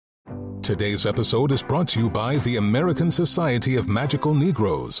Today's episode is brought to you by the American Society of Magical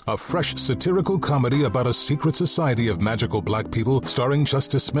Negroes, a fresh satirical comedy about a secret society of magical black people starring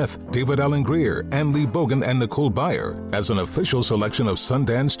Justice Smith, David Allen Greer, Ann Lee Bogan, and Nicole Byer. As an official selection of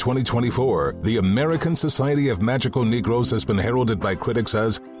Sundance 2024, the American Society of Magical Negroes has been heralded by critics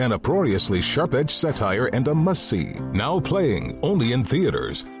as an uproariously sharp-edged satire and a must-see. Now playing only in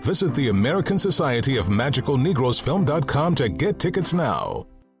theaters. Visit the American Society of Magical Negroes Film.com to get tickets now.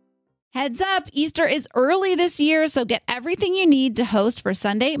 Heads up, Easter is early this year, so get everything you need to host for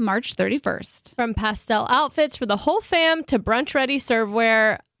Sunday, March 31st. From pastel outfits for the whole fam to brunch-ready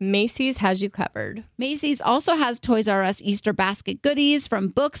serveware, Macy's has you covered. Macy's also has Toys R Us Easter basket goodies, from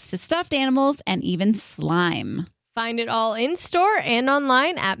books to stuffed animals and even slime. Find it all in-store and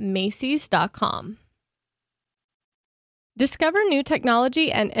online at Macys.com. Discover new technology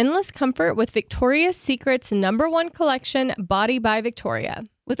and endless comfort with Victoria's Secret's #1 collection, Body by Victoria.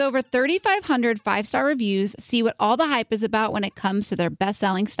 With over 3,500 five-star reviews, see what all the hype is about when it comes to their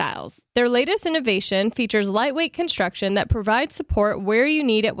best-selling styles. Their latest innovation features lightweight construction that provides support where you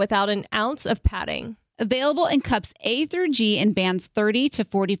need it without an ounce of padding. Available in cups A through G in bands 30 to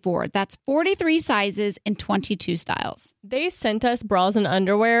 44. That's 43 sizes in 22 styles. They sent us bras and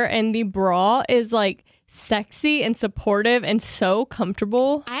underwear, and the bra is like sexy and supportive and so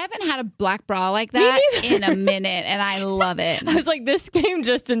comfortable. I haven't had a black bra like that in a minute, and I love it. I was like, this came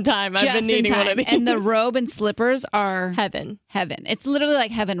just in time. I've been needing one of these. And the robe and slippers are heaven. Heaven. It's literally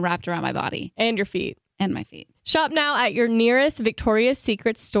like heaven wrapped around my body. And your feet. And my feet. Shop now at your nearest Victoria's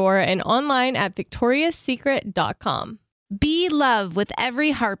Secret store and online at victoriassecret.com. Be love with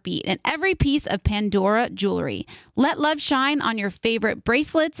every heartbeat and every piece of Pandora jewelry. Let love shine on your favorite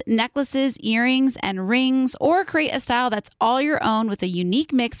bracelets, necklaces, earrings, and rings, or create a style that's all your own with a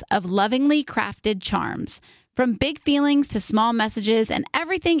unique mix of lovingly crafted charms. From big feelings to small messages and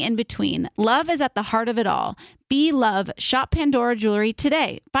everything in between, love is at the heart of it all. Be love. Shop Pandora jewelry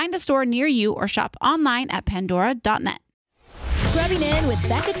today. Find a store near you or shop online at pandora.net. Scrubbing In with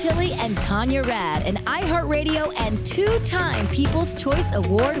Becca Tilley and Tanya Rad, an iHeartRadio and two-time People's Choice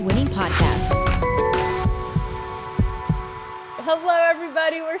Award-winning podcast. Hello,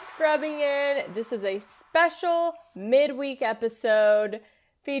 everybody. We're scrubbing in. This is a special midweek episode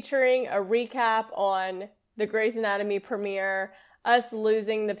featuring a recap on the Grey's Anatomy premiere, us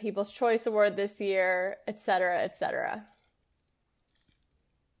losing the People's Choice Award this year, etc., etc.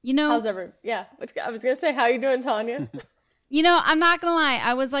 You know, how's everyone? Yeah, I was gonna say, how you doing, Tanya? You know, I'm not going to lie.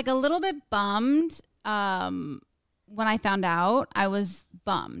 I was like a little bit bummed when I found out. I was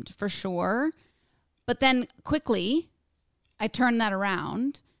bummed for sure. But then quickly, I turned that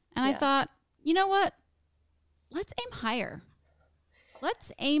around and I thought, you know what? Let's aim higher.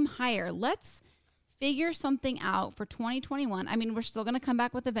 Let's aim higher. Let's figure something out for 2021. I mean, we're still going to come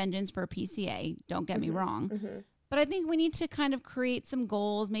back with a vengeance for a PCA. Don't get me wrong. Mm-hmm. But I think we need to kind of create some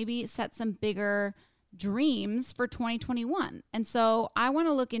goals, maybe set some bigger dreams for 2021. And so I want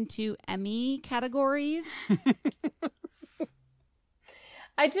to look into Emmy categories.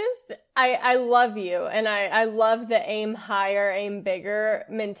 I love you. And I love the aim higher, aim bigger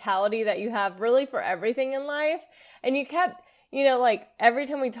mentality that you have really for everything in life. And you kept, you know, like every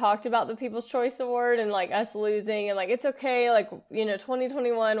time we talked about the People's Choice Award and like us losing and like, it's okay. Like, you know,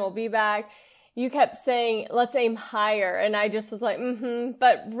 2021 we'll be back. You kept saying, let's aim higher. And I just was like,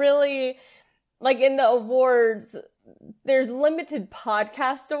 but really, like in the awards, there's limited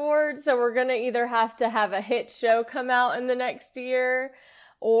podcast awards. So we're going to either have to have a hit show come out in the next year,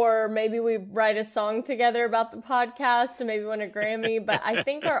 or maybe we write a song together about the podcast and maybe win a Grammy. But I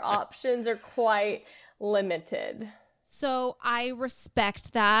think our options are quite limited. So I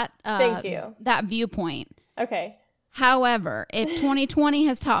respect that. Thank you. That viewpoint. Okay. However, if 2020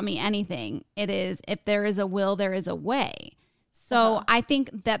 has taught me anything, it is if there is a will, there is a way. So I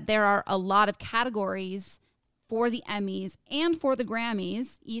think that there are a lot of categories for the Emmys and for the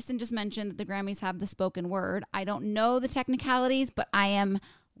Grammys. Easton just mentioned that the Grammys have the spoken word. I don't know the technicalities, but I am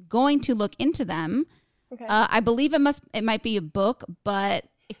going to look into them. Okay. I believe it might be a book, but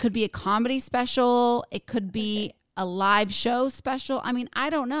it could be a comedy special. It could be a live show special. I mean, I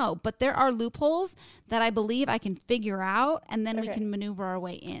don't know, but there are loopholes that I believe I can figure out, and then we can maneuver our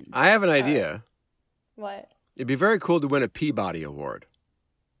way in. I have an idea. What? It'd be very cool to win a Peabody Award.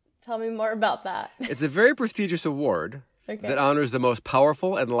 Tell me more about that. It's a very prestigious award that honors the most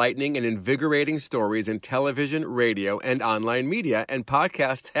powerful, enlightening, and invigorating stories in television, radio, and online media, and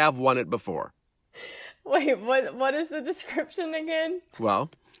podcasts have won it before. Wait, what is the description again? Well,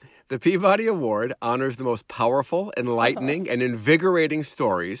 the Peabody Award honors the most powerful, enlightening, and invigorating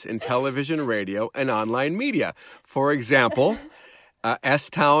stories in television, radio, and online media. For example,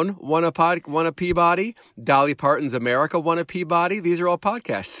 S-Town won a Peabody. Dolly Parton's America won a Peabody. These are all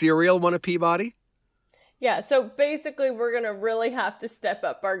podcasts. Serial won a Peabody. Yeah, so basically we're going to really have to step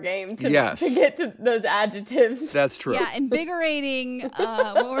up our game to get to those adjectives. That's true. Yeah, invigorating.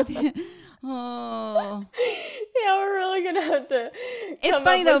 What were the... Oh. Yeah, we're really going to have to. It's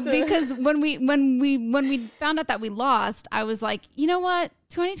funny though, because when we found out that we lost, I was like, you know what?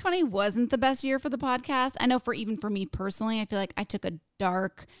 2020 wasn't the best year for the podcast. I know even for me personally, I feel like I took a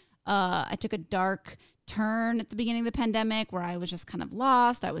dark turn at the beginning of the pandemic where I was just kind of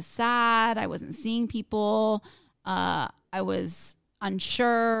lost. I was sad. I wasn't seeing people. I was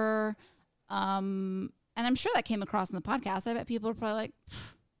unsure. And I'm sure that came across in the podcast. I bet people are probably like,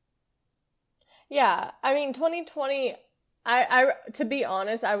 pfft. Yeah, I mean, 2020, I to be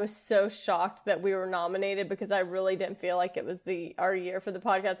honest, I was so shocked that we were nominated because I really didn't feel like it was our year for the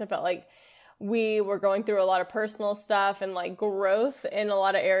podcast. I felt like we were going through a lot of personal stuff and like growth in a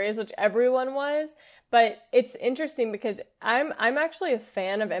lot of areas, which everyone was. But it's interesting because I'm actually a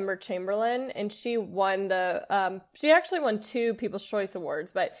fan of Emma Chamberlain, and she won she actually won 2 People's Choice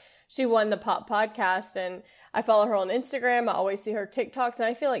Awards, but she won the Pop Podcast, and I follow her on Instagram. I always see her TikToks, and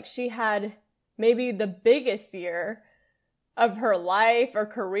I feel like she had maybe the biggest year of her life or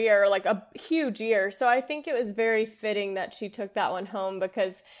career, like a huge year. So I think it was very fitting that she took that one home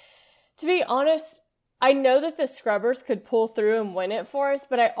because, to be honest, I know that the Scrubbers could pull through and win it for us,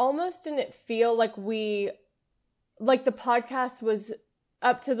 but I almost didn't feel like the podcast was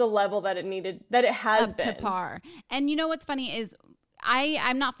up to the level that it needed, that it has been. Up to par. And you know what's funny is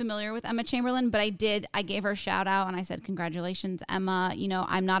I'm not familiar with Emma Chamberlain, but I gave her a shout out and I said, congratulations, Emma. You know,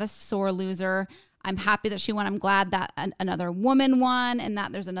 I'm not a sore loser. I'm happy that she won. I'm glad that another woman won and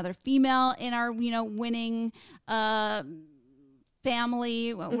that there's another female in our, winning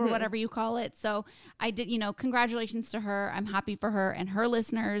family or whatever you call it. So I did, congratulations to her. I'm happy for her and her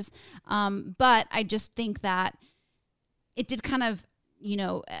listeners. But I just think that it did kind of,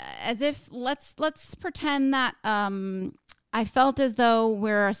 as if let's pretend that, I felt as though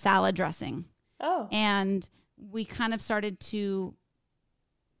we're a salad dressing. Oh. And we kind of started to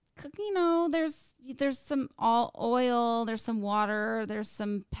cook, there's some oil, there's some water, there's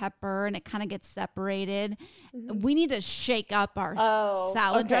some pepper, and it kind of gets separated. Mm-hmm. We need to shake up our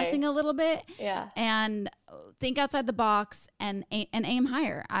salad dressing a little bit. Yeah. And think outside the box and aim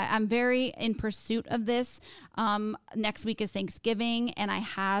higher. I'm very in pursuit of this. Next week is Thanksgiving, and I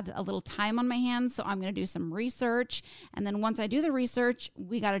have a little time on my hands, so I'm going to do some research. And then once I do the research,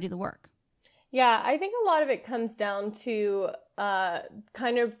 we got to do the work. Yeah, I think a lot of it comes down to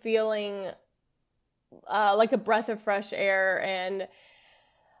kind of feeling like a breath of fresh air. And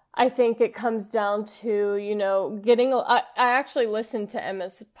I think it comes down to, I actually listened to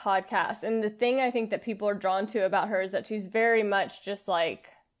Emma's podcast. And the thing I think that people are drawn to about her is that she's very much just like,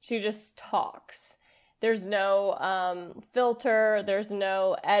 she just talks. There's no filter. There's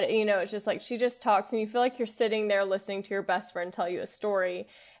no edit. It's just like she just talks and you feel like you're sitting there listening to your best friend tell you a story.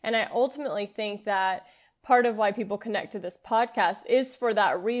 And I ultimately think that part of why people connect to this podcast is for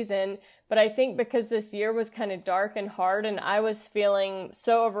that reason. But I think because this year was kind of dark and hard and I was feeling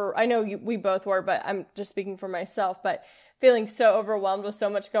so I know we both were, but I'm just speaking for myself, but feeling so overwhelmed with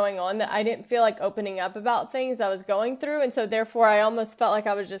so much going on that I didn't feel like opening up about things I was going through. And so therefore I almost felt like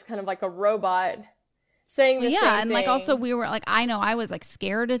I was just kind of like a robot saying the same and thing. like also we were like, I know I was like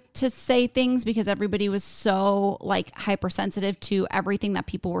scared to say things because everybody was so like hypersensitive to everything that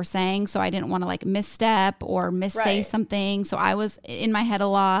people were saying. So I didn't want to like misstep or missay something. So I was in my head a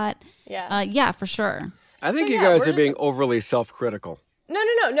lot. Yeah, for sure. I think you guys are being overly self-critical. No.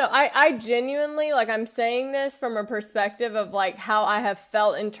 I genuinely, like, I'm saying this from a perspective of like how I have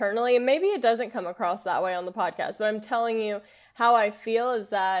felt internally, and maybe it doesn't come across that way on the podcast, but I'm telling you how I feel is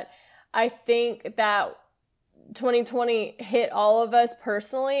that I think that 2020 hit all of us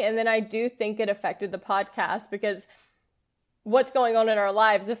personally, and then I do think it affected the podcast because what's going on in our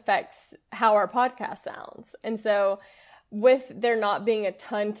lives affects how our podcast sounds. And so with there not being a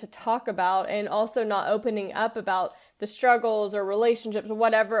ton to talk about and also not opening up about the struggles or relationships or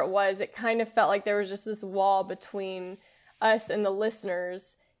whatever it was, it kind of felt like there was just this wall between us and the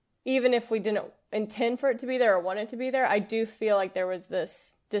listeners. Even if we didn't intend for it to be there or want it to be there, I do feel like there was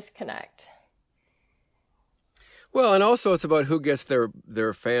this disconnect. Well, and also it's about who gets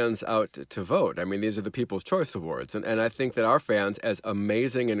their fans out to vote. I mean, these are the People's Choice Awards. And I think that our fans, as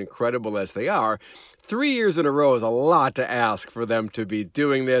amazing and incredible as they are, 3 years in a row is a lot to ask for them to be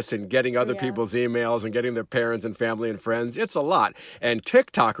doing this and getting other people's emails and getting their parents and family and friends. It's a lot. And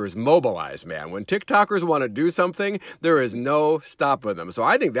TikTokers mobilize, man. When TikTokers want to do something, there is no stopping them. So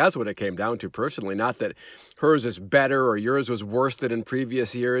I think that's what it came down to personally. Not that hers is better or yours was worse than in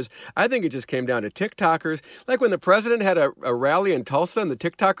previous years. I think it just came down to TikTokers. Like when the president had a rally in Tulsa and the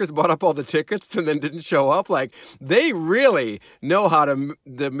TikTokers bought up all the tickets and then didn't show up. Like they really know how to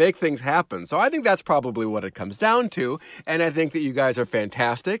make things happen. So I think that's probably what it comes down to. And I think that you guys are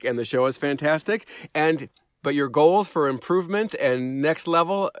fantastic and the show is fantastic. But your goals for improvement and next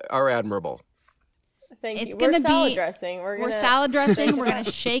level are admirable. Thank you. It's We're gonna salad be dressing. We're salad dressing. We're gonna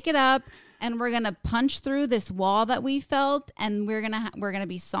shake it up, and we're gonna punch through this wall that we felt, and we're gonna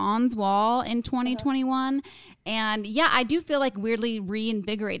be Sans wall in 2021. And yeah, I do feel like weirdly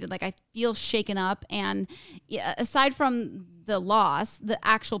reinvigorated. Like I feel shaken up, and aside from the loss, the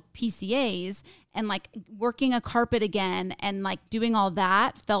actual PCAs, and like working a carpet again, and like doing all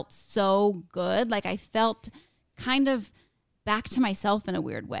that felt so good. Like I felt kind of back to myself in a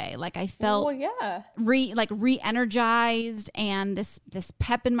weird way. Like I felt re-energized and this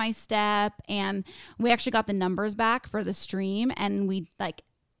pep in my step. And we actually got the numbers back for the stream, and we like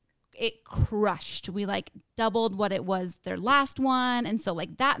it crushed. We like doubled what it was their last one. And so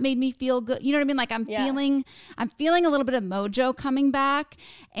like that made me feel good. You know what I mean? Like I'm feeling a little bit of mojo coming back,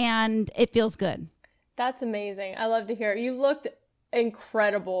 and it feels good. That's amazing. I love to hear it. You looked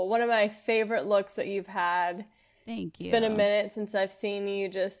incredible. One of my favorite looks that you've had. Thank you. It's been a minute since I've seen you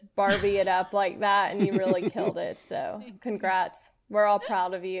just Barbie it up like that, and you really killed it. So congrats. We're all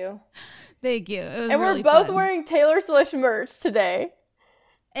proud of you. Thank you. It was and really we're both fun. wearing Taylor Swift merch today.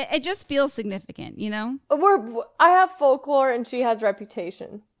 It just feels significant, you know? I have Folklore and she has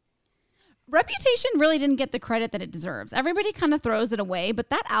Reputation. Reputation really didn't get the credit that it deserves. Everybody kind of throws it away, but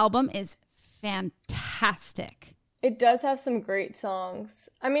that album is fantastic. It does have some great songs.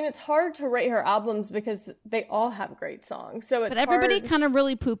 I mean, it's hard to rate her albums because they all have great songs. So it's But everybody kind of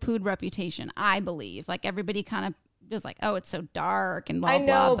really poo-pooed Reputation, I believe. Like everybody kind of was like, oh, it's so dark and blah, I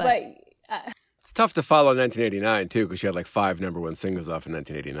know, blah. but it's tough to follow 1989 too, because she had like 5 #1 singles off in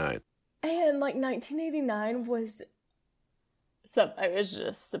 1989. And like 1989 was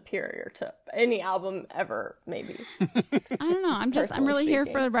just superior to any album ever, maybe. I don't know. I'm really here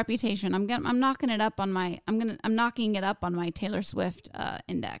for the Reputation. I'm knocking it up on my Taylor Swift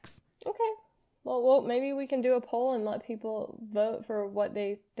index. Okay. Well, maybe we can do a poll and let people vote for what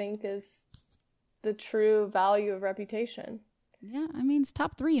they think is the true value of Reputation. Yeah, I mean, it's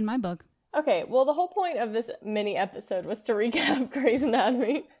top 3 in my book. Okay, well, the whole point of this mini episode was to recap Grey's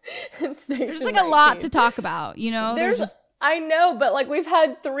Anatomy and Station There's like 19. a lot to talk about, you know? I know, but like we've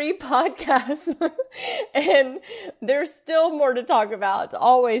had 3 podcasts and there's still more to talk about. It's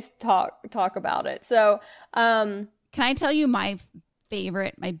always talk about it. So, can I tell you my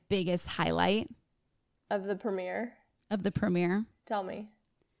biggest highlight of the premiere? Tell me.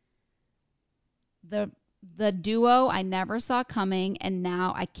 The duo I never saw coming, and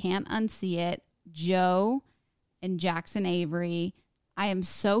now I can't unsee it. Joe and Jackson Avery. I am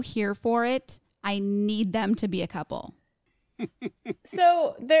so here for it. I need them to be a couple.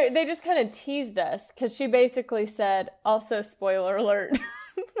 So they just kind of teased us because she basically said, also spoiler alert.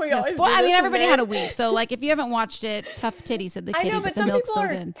 Everybody had a week. So like if you haven't watched it, Tough Titty said the kitty, I know, but some the milk's people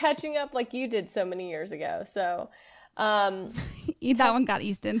still are good. catching up like you did so many years ago. So that one got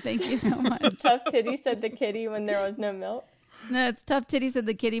Easton. Thank you so much. Tough Titty said the kitty when there was no milk. No, it's Tough Titty said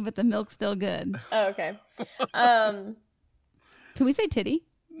the kitty, but the milk's still good. Oh, okay. Can we say titty?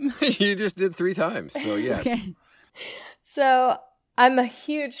 You just did 3 times, so yes. Okay. So I'm a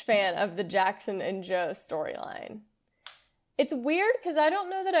huge fan of the Jackson and Joe storyline. It's weird because I don't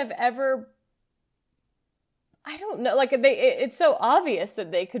know that it's so obvious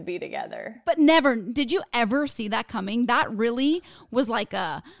that they could be together. But never, did you ever see that coming? That really was like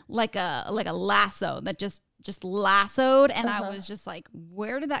a lasso that just lassoed, and I was just like,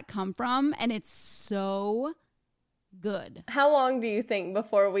 where did that come from? And it's so good. How long do you think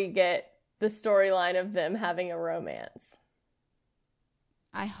before we get the storyline of them having a romance?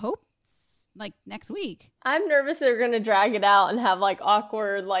 I hope like next week. I'm nervous they're going to drag it out and have like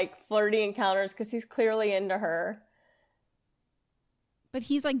awkward, like flirty encounters because he's clearly into her. But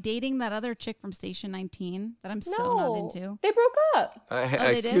he's like dating that other chick from Station 19 that I'm so not into. They broke up.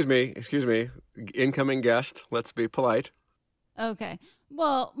 Excuse me. Incoming guest. Let's be polite. Okay.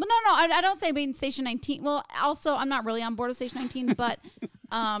 Well, no. I don't say being Station 19. Well, also, I'm not really on board with Station 19, but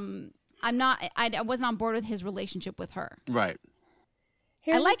I wasn't on board with his relationship with her. Right.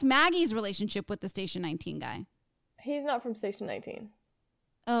 I like Maggie's relationship with the Station 19 guy. He's not from Station 19.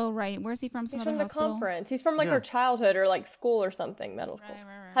 Oh, right. Where's he from? He's from the conference. He's from like her childhood or like school or something, middle school.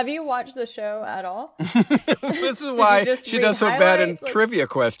 Right. Have you watched the show at all? This is why she does so bad in trivia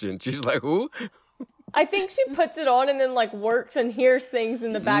questions. She's like, who? I think she puts it on and then like works and hears things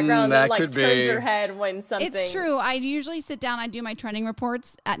in the background that and like could turns be. her head when something. It's true. I usually sit down. I do my trending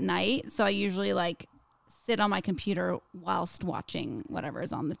reports at night, so I usually like sit on my computer whilst watching whatever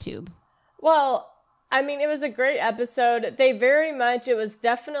is on the tube. Well, I mean, it was a great episode. It was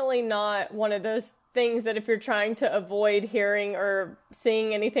definitely not one of those things that if you're trying to avoid hearing or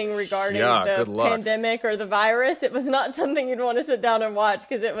seeing anything regarding good the luck. pandemic or the virus, it was not something you'd want to sit down and watch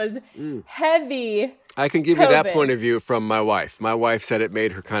because it was heavy. I can give you that COVID. point of view from my wife. My wife said it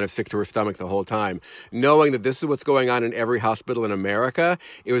made her kind of sick to her stomach the whole time. Knowing that this is what's going on in every hospital in America,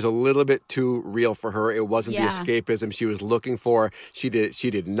 it was a little bit too real for her. It wasn't the escapism she was looking for. She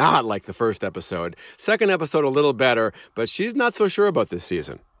did not like the first episode. Second episode, a little better, but she's not so sure about this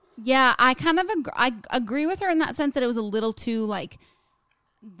season. Yeah, I kind of I agree with her in that sense that it was a little too like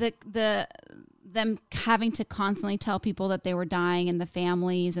them having to constantly tell people that they were dying and the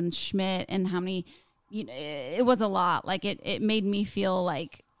families and Schmidt and how many, it was a lot. Like it made me feel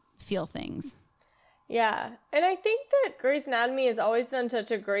things. Yeah. And I think that Grey's Anatomy has always done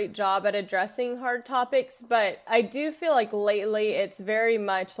such a great job at addressing hard topics, but I do feel like lately it's very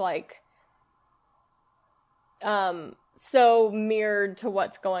much like so mirrored to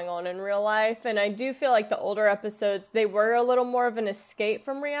what's going on in real life. And I do feel like the older episodes, they were a little more of an escape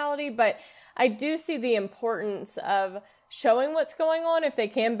from reality, but I do see the importance of showing what's going on if they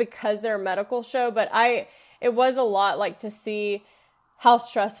can because they're a medical show. But it was a lot like to see how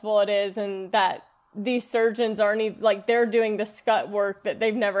stressful it is and that these surgeons aren't even like they're doing the scut work that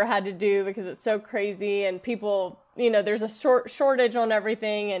they've never had to do because it's so crazy and people, there's a shortage on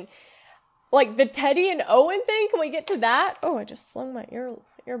everything. And like the Teddy and Owen thing, can we get to that? Oh, I just slung my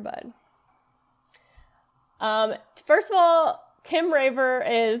earbud. First of all, Kim Raver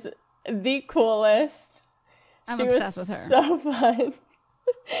is the coolest. I'm She obsessed was with her. So fun.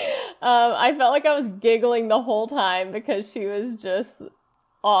 I felt like I was giggling the whole time because she was just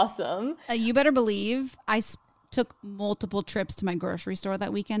awesome. You better believe I took multiple trips to my grocery store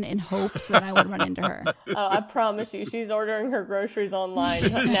that weekend in hopes that I would run into her. Oh, I promise you, she's ordering her groceries online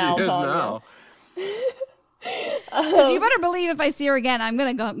now. She is Tanya. now. Because you better believe if I see her again, I'm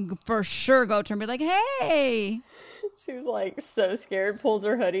going to go for sure go to her and be like, hey. She's like so scared, pulls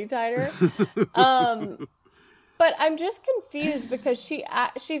her hoodie tighter. But I'm just confused because she's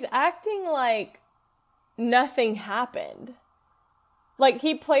acting like nothing happened. Like,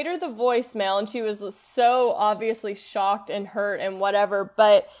 he played her the voicemail, and she was so obviously shocked and hurt and whatever,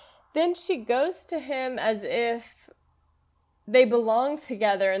 but then she goes to him as if they belong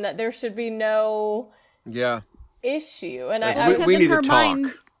together and that there should be no issue. And we need to talk.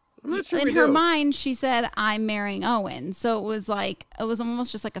 Mind, I'm not sure in we her do. mind, she said, I'm marrying Owen. So it was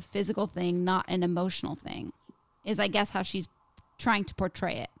almost just like a physical thing, not an emotional thing, is I guess how she's trying to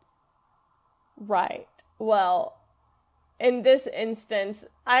portray it. Right. Well, in this instance,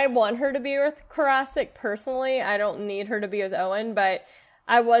 I want her to be with Karasik personally. I don't need her to be with Owen, but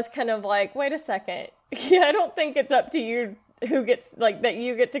I was kind of like, wait a second. Yeah, I don't think it's up to you who gets, like, that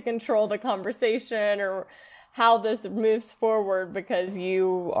you get to control the conversation or how this moves forward because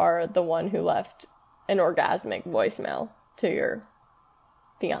you are the one who left an orgasmic voicemail to your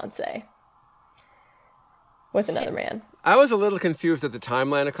fiance with another man. I was a little confused at the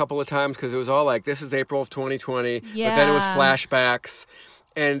timeline a couple of times because it was all like, this is April of 2020, but then it was flashbacks.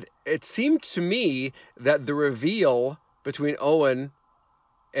 And it seemed to me that the reveal between Owen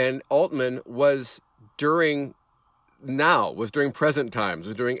and Altman was during present times,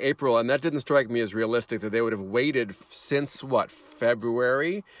 was during April. And that didn't strike me as realistic that they would have waited since,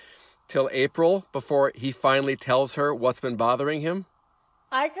 February till April before he finally tells her what's been bothering him?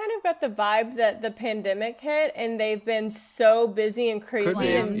 I kind of got the vibe that the pandemic hit and they've been so busy and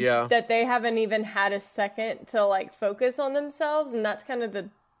crazy and that they haven't even had a second to like focus on themselves. And that's kind of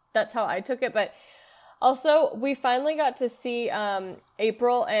that's how I took it. But also we finally got to see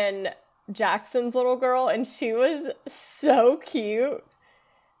April and Jackson's little girl and she was so cute.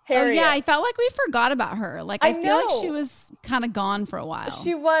 Harriet. Oh, yeah, I felt like we forgot about her. Like, I feel like she was kind of gone for a while.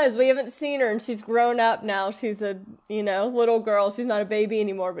 She was. We haven't seen her, and she's grown up now. She's a, little girl. She's not a baby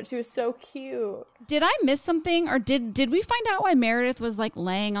anymore, but she was so cute. Did I miss something, or did we find out why Meredith was, like,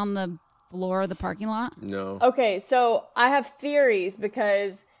 laying on the floor of the parking lot? No. Okay, so I have theories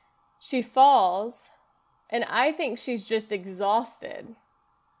because she falls, and I think she's just exhausted.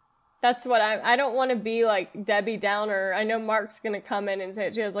 That's what I don't want to be like Debbie Downer. I know Mark's going to come in and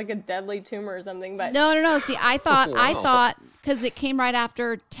say she has like a deadly tumor or something, but no. See, I thought because it came right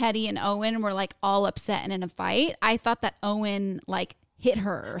after Teddy and Owen were like all upset and in a fight. I thought that Owen like hit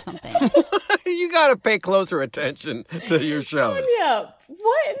her or something. You got to pay closer attention to your shows. Yeah.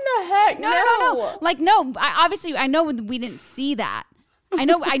 What in the heck? No. Like, no, I know we didn't see that. I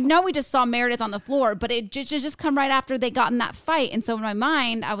know we just saw Meredith on the floor, but it just come right after they got in that fight. And so in my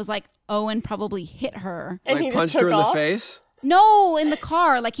mind, I was like, Owen probably hit her. And Like he punched just her in took the off? face? No, in the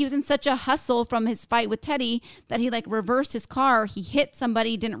car. Like he was in such a hustle from his fight with Teddy that he like reversed his car. He hit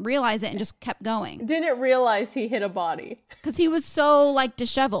somebody, didn't realize it, and just kept going. Didn't realize he hit a body. Because he was so like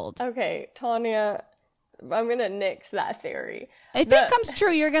disheveled. Okay, Tanya, I'm going to nix that theory. If it comes true,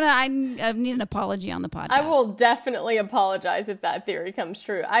 I need an apology on the podcast. I will definitely apologize if that theory comes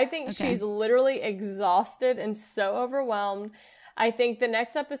true. I think Okay. she's literally exhausted and so overwhelmed. I think the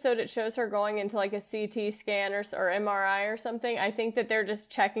next episode, it shows her going into like a CT scan or MRI or something. I think that they're just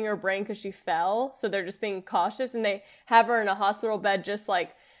checking her brain because she fell. So they're just being cautious, and they have her in a hospital bed just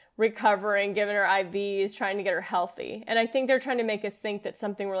like recovering, giving her IVs, trying to get her healthy. And I think they're trying to make us think that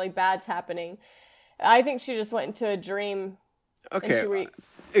something really bad's happening. I think she just went into a dream. Okay.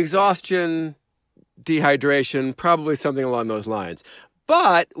 Exhaustion, dehydration, probably something along those lines.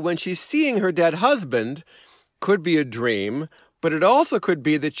 But when she's seeing her dead husband, could be a dream, but it also could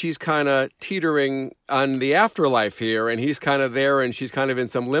be that she's kind of teetering on the afterlife here, and he's kind of there, and she's kind of in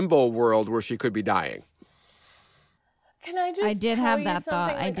some limbo world where she could be dying. Can I just I did tell have you that thought.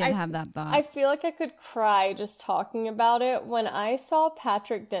 something? I Like, did have that thought. I feel like I could cry just talking about it. When I saw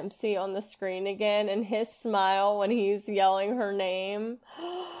Patrick Dempsey on the screen again and his smile when he's yelling her name,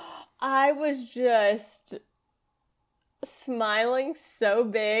 I was just smiling so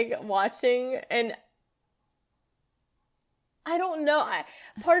big watching, and I don't know.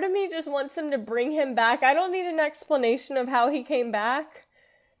 Part of me just wants them to bring him back. I don't need an explanation of how he came back.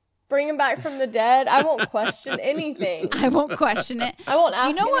 Bring him back from the dead. I won't question anything. I won't question it. I won't ask Do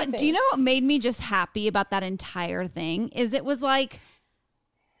you know anything. what? Do you know what made me just happy about that entire thing? Is it was like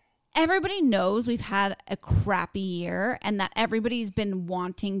everybody knows we've had a crappy year, and that everybody's been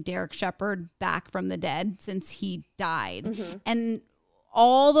wanting Derek Shepherd back from the dead since he died, and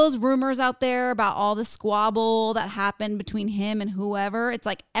all those rumors out there about all the squabble that happened between him and whoever. It's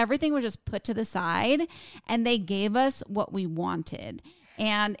like everything was just put to the side, and they gave us what we wanted.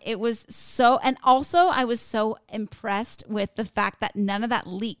 And it was so, and also I was so impressed with the fact that none of that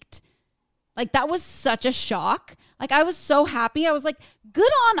leaked. Like that was such a shock. Like I was so happy. I was like,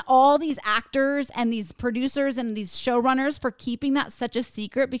 good on all these actors and these producers and these showrunners for keeping that such a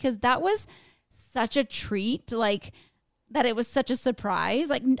secret, because that was such a treat. Like that it was such a surprise.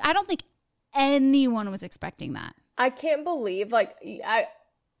 Like I don't think anyone was expecting that. I can't believe, like,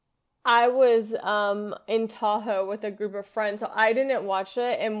 I was in Tahoe with a group of friends, so I didn't watch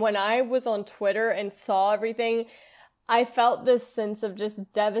it. And when I was on Twitter and saw everything, I felt this sense of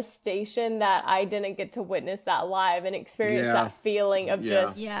just devastation that I didn't get to witness that live and experience that feeling of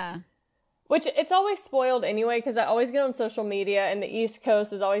just... Yeah. Which it's always spoiled anyway, because I always get on social media and the East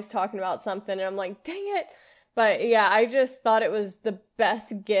Coast is always talking about something, and I'm like, dang it. But yeah, I just thought it was the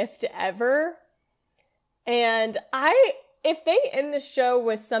best gift ever. And if they end the show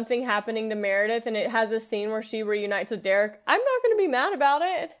with something happening to Meredith and it has a scene where she reunites with Derek, I'm not going to be mad about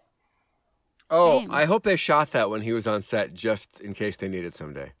it. Oh, Same. I hope they shot that when he was on set just in case they need it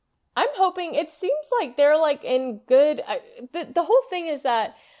someday. I'm hoping. It seems like they're like in good... The whole thing is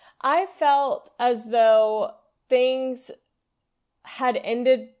that I felt as though things had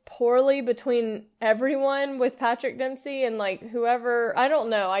ended poorly between everyone with Patrick Dempsey and like whoever. I don't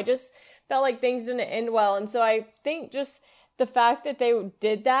know. I just felt like things didn't end well. And so I think just the fact that they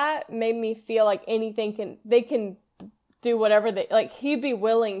did that made me feel like they can do whatever he'd be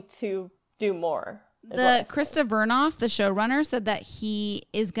willing to do more. The Krista Vernoff, the showrunner, said that he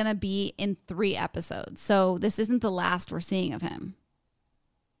is going to be in 3 episodes. So this isn't the last we're seeing of him.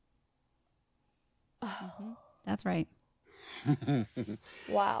 Mm-hmm. That's right.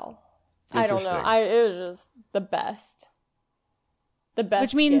 Wow. I don't know. Interesting. It was just the best. The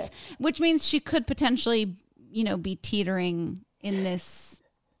best. Which means she could potentially, be teetering in this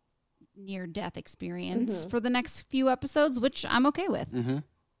near-death experience for the next few episodes, which I'm okay with. Mm-hmm.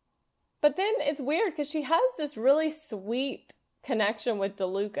 But then it's weird because she has this really sweet connection with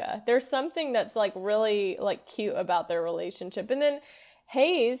DeLuca. There's something that's like really like cute about their relationship. And then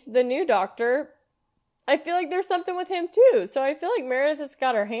Hayes, the new doctor, I feel like there's something with him too. So I feel like Meredith has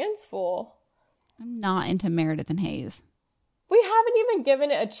got her hands full. I'm not into Meredith and Hayes. We haven't even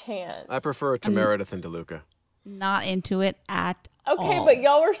given it a chance. I prefer it to Meredith and DeLuca. Not into it at Okay, all. but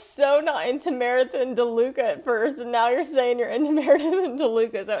y'all were so not into Meredith and DeLuca at first, and now you're saying you're into Meredith and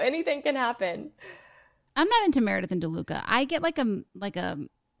DeLuca, so anything can happen. I'm not into Meredith and DeLuca. I get like a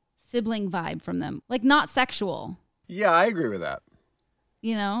sibling vibe from them. Like not sexual. Yeah, I agree with that.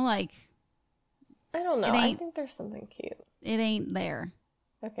 You know, like I don't know. I think there's something cute. It ain't there.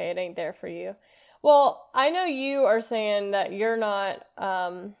 Okay, it ain't there for you. Well, I know you are saying that you're not,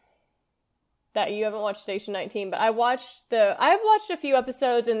 that you haven't watched Station 19, but I've watched a few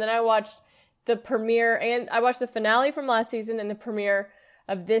episodes, and then I watched the premiere, and I watched the finale from last season and the premiere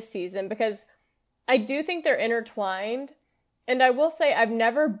of this season, because I do think they're intertwined. And I will say I've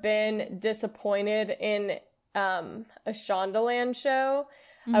never been disappointed in a Shondaland show.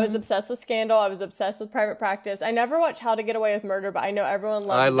 I was obsessed with Scandal. I was obsessed with Private Practice. I never watched How to Get Away with Murder, but I know everyone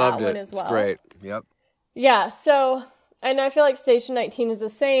loved that one as well. It's great. Yep. Yeah, so, and I feel like Station 19 is the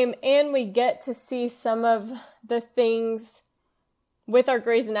same, and we get to see some of the things with our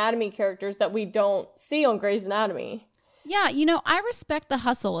Grey's Anatomy characters that we don't see on Grey's Anatomy. Yeah, you know, I respect the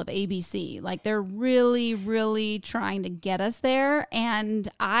hustle of ABC. Like, they're really, really trying to get us there, and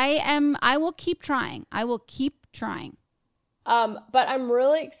I will keep trying. I will keep trying. But I'm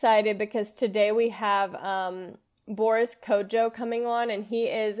really excited because today we have Boris Kodjoe coming on, and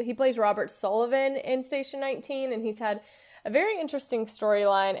he plays Robert Sullivan in Station 19, and he's had a very interesting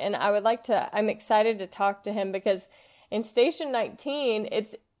storyline, and I'm excited to talk to him because in Station 19,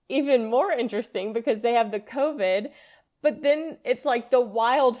 it's even more interesting because they have the COVID, but then it's like the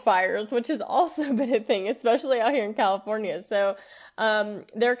wildfires, which has also been a thing, especially out here in California. So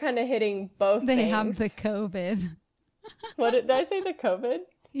they're kind of hitting both things. They have the COVID. What did I say? The COVID?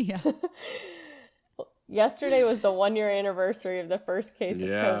 Yeah. Yesterday was the 1 year anniversary of the first case of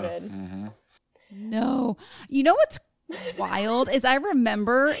COVID. Mm-hmm. No. You know what's wild is I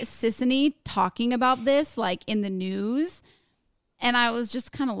remember Sissany talking about this like in the news, and I was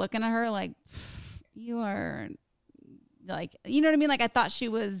just kind of looking at her like, you are like, you know what I mean? Like I thought she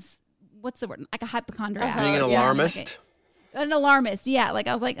was, what's the word? Like a hypochondriac. Being an alarmist? Like an alarmist, yeah. Like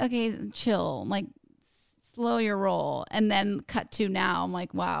I was like, okay, chill. Like slow your roll. And then cut to now, I'm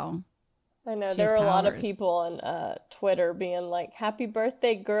like, wow. I know there were a lot of people on Twitter being like, happy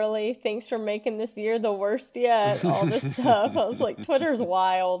birthday, girly. Thanks for making this year the worst yet. All this stuff. I was like, Twitter's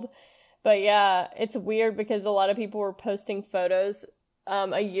wild. But yeah, it's weird because a lot of people were posting photos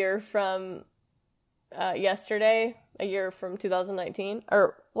a year from yesterday, a year from 2019,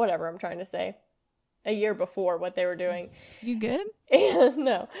 or whatever I'm trying to say. A year before what they were doing. You good? And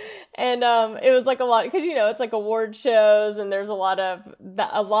no. And it was like a lot, because you know it's like award shows and there's a lot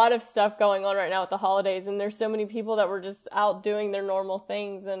of stuff going on right now with the holidays, and there's so many people that were just out doing their normal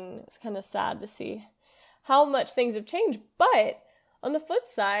things, and it's kind of sad to see how much things have changed. But on the flip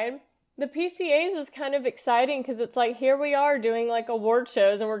side, the PCAs was kind of exciting because it's like here we are doing like award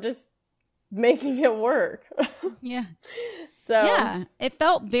shows and we're just making it work. Yeah. So yeah, it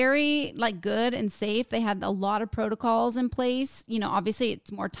felt very like good and safe. They had a lot of protocols in place. You know, obviously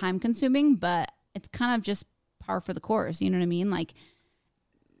it's more time consuming, but it's kind of just par for the course. You know what I mean? Like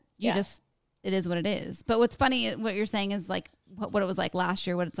it is what it is. But what's funny, what you're saying is like what it was like last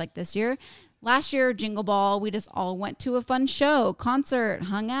year, what it's like this year. Last year, Jingle Ball, we just all went to a fun show, concert,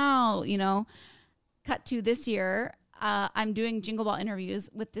 hung out, you know. Cut to this year, I'm doing Jingle Ball interviews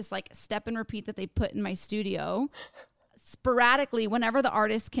with this like step and repeat that they put in my studio sporadically whenever the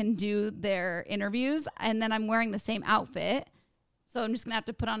artists can do their interviews, and then I'm wearing the same outfit. So I'm just gonna have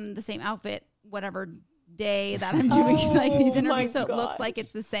to put on the same outfit whatever day that I'm doing like these interviews, so it looks like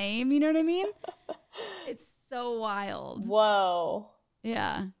it's the same. You know what I mean? It's so wild. Whoa.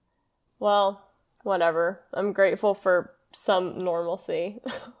 Yeah. Well, whatever. I'm grateful for some normalcy.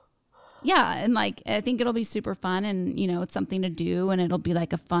 Yeah, and like I think it'll be super fun, and you know it's something to do, and it'll be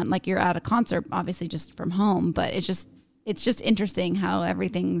like a fun, like you're at a concert, obviously just from home, but it's just interesting how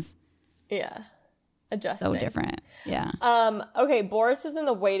everything's adjusting. So different. Yeah. Okay, Boris is in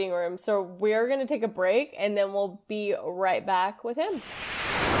the waiting room, so we're gonna take a break, and then we'll be right back with him.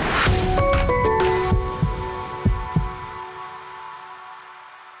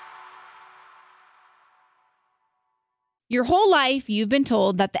 Your whole life, you've been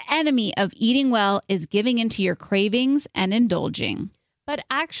told that the enemy of eating well is giving into your cravings and indulging. But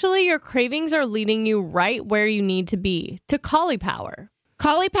actually, your cravings are leading you right where you need to be, to Caulipower.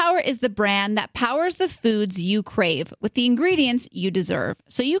 Caulipower is the brand that powers the foods you crave with the ingredients you deserve,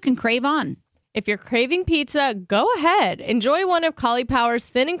 so you can crave on. If you're craving pizza, go ahead. Enjoy one of Caulipower's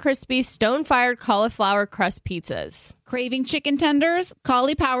thin and crispy stone-fired cauliflower crust pizzas. Craving chicken tenders?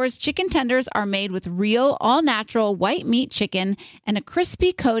 Caulipower's chicken tenders are made with real, all-natural white meat chicken and a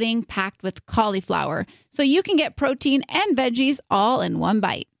crispy coating packed with cauliflower, so you can get protein and veggies all in one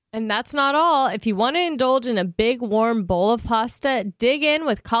bite. And that's not all. If you want to indulge in a big warm bowl of pasta, dig in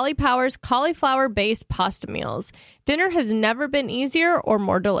with Caulipower's cauliflower-based pasta meals. Dinner has never been easier or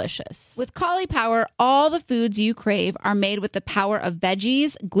more delicious. With Caulipower, all the foods you crave are made with the power of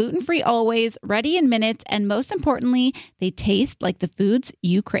veggies, gluten-free always, ready in minutes, and most importantly, they taste like the foods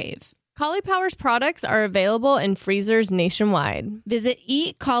you crave. Caulipower's products are available in freezers nationwide. Visit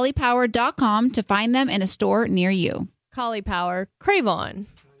eatcaulipower.com to find them in a store near you. Caulipower, crave on.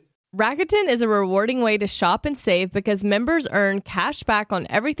 Rakuten is a rewarding way to shop and save because members earn cash back on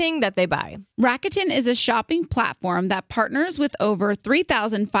everything that they buy. Rakuten is a shopping platform that partners with over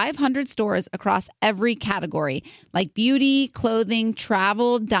 3,500 stores across every category, like beauty, clothing,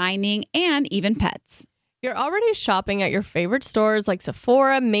 travel, dining, and even pets. You're already shopping at your favorite stores like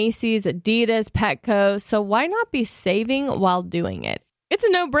Sephora, Macy's, Adidas, Petco, so why not be saving while doing it? It's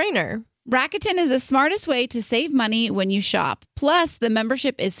a no-brainer. Rakuten is the smartest way to save money when you shop. Plus, the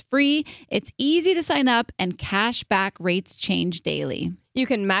membership is free, it's easy to sign up, and cash back rates change daily. You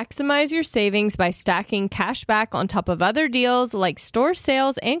can maximize your savings by stacking cash back on top of other deals like store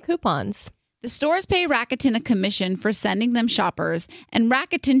sales and coupons. The stores pay Rakuten a commission for sending them shoppers, and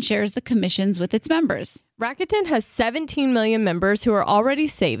Rakuten shares the commissions with its members. Rakuten has 17 million members who are already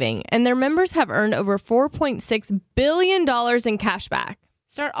saving, and their members have earned over $4.6 billion in cash back.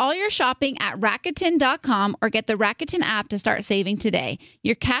 Start all your shopping at Rakuten.com or get the Rakuten app to start saving today.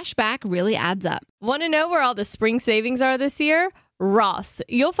 Your cash back really adds up. Want to know where all the spring savings are this year? Ross.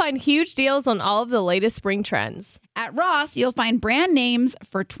 You'll find huge deals on all of the latest spring trends. At Ross, you'll find brand names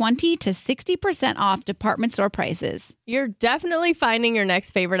for 20 to 60% off department store prices. You're definitely finding your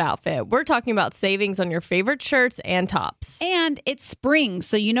next favorite outfit. We're talking about savings on your favorite shirts and tops. And it's spring,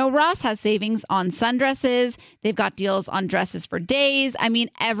 so you know Ross has savings on sundresses. They've got deals on dresses for days. I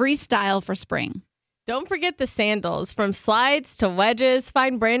mean, every style for spring. Don't forget the sandals. From slides to wedges,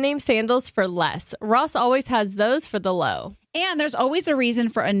 find brand name sandals for less. Ross always has those for the low. And there's always a reason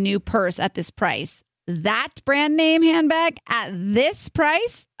for a new purse at this price. That brand name handbag at this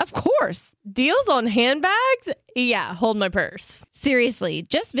price? Of course. Deals on handbags? Yeah, hold my purse. Seriously,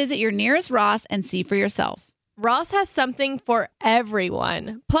 just visit your nearest Ross and see for yourself. Ross has something for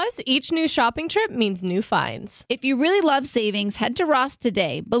everyone. Plus, each new shopping trip means new finds. If you really love savings, head to Ross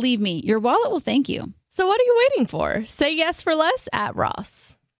today. Believe me, your wallet will thank you. So what are you waiting for? Say yes for less at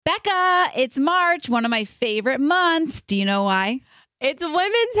Ross. Becca, it's March, one of my favorite months. Do you know why? It's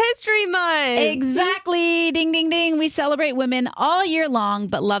Women's History Month. Exactly. Ding, ding, ding. We celebrate women all year long,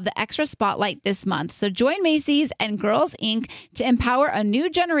 but love the extra spotlight this month. So join Macy's and Girls Inc. to empower a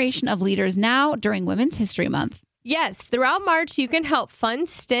new generation of leaders now during Women's History Month. Yes, throughout March, you can help fund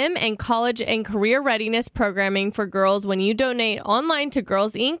STEM and college and career readiness programming for girls when you donate online to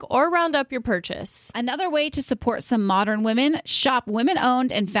Girls Inc. or round up your purchase. Another way to support some modern women, shop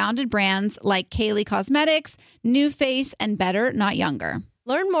women-owned and founded brands like Kaylee Cosmetics, New Face, and Better Not Younger.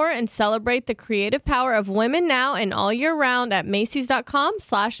 Learn more and celebrate the creative power of women now and all year round at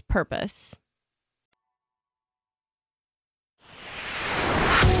Macys.com/purpose.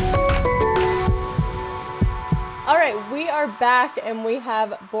 All right, we are back and we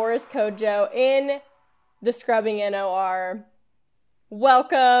have Boris Kodjoe in the Scrubbing NOR.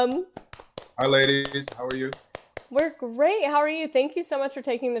 Welcome. Hi, ladies. How are you? We're great. How are you? Thank you so much for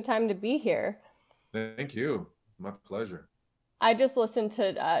taking the time to be here. Thank you. My pleasure. I just listened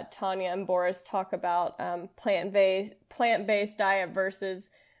to Tanya and Boris talk about plant-based diet versus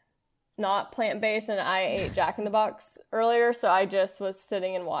not plant-based, and I ate Jack in the Box earlier, so I just was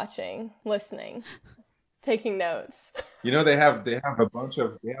sitting and watching, listening. Taking notes. You know, they have a bunch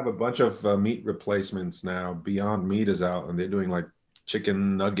of meat replacements now. Beyond Meat is out, and they're doing like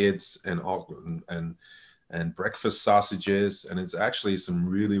chicken nuggets and breakfast sausages, and it's actually some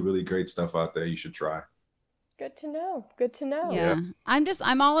really, really great stuff out there. You should try. Good to know. Good to know. Yeah.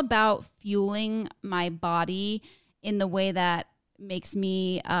 I'm all about fueling my body in the way that makes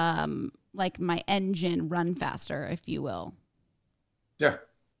me like my engine run faster, if you will. Yeah.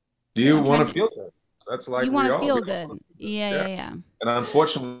 Do you want to feel good? That's like you want to feel good. Yeah. And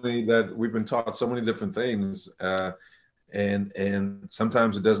unfortunately, that we've been taught so many different things, and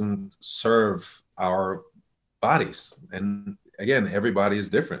sometimes it doesn't serve our bodies. And again, everybody is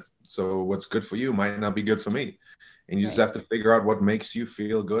different. So what's good for you might not be good for me. And you just have to figure out what makes you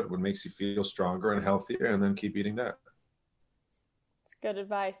feel good, what makes you feel stronger and healthier, and then keep eating that. It's good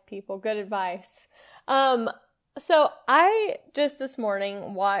advice, people. Good advice. So I just this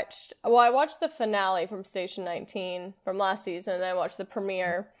morning watched the finale from Station 19 from last season, and then I watched the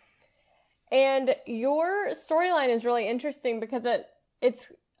premiere. And your storyline is really interesting because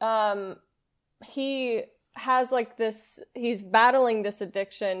he has like this, he's battling this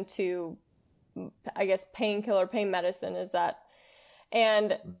addiction to, I guess, painkiller, pain medicine is that.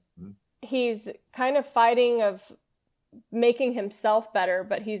 And he's kind of fighting of making himself better,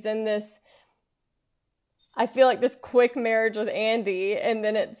 but he's in this, I feel like this quick marriage with Andy, and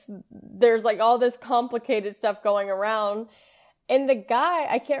then there's like all this complicated stuff going around. And the guy,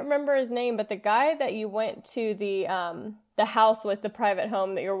 I can't remember his name, but the guy that you went to the house with, the private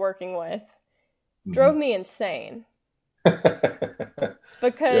home that you're working with, drove me insane.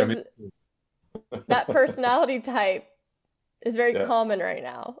 Because that personality type is very common right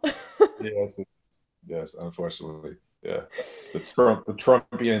now. Yes, unfortunately. Yeah. The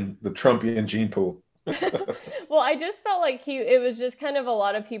Trumpian gene pool. Well, I just felt like it was just kind of a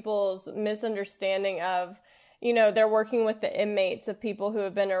lot of people's misunderstanding of, you know, they're working with the inmates of people who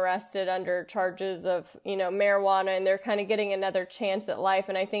have been arrested under charges of, you know, marijuana, and they're kind of getting another chance at life.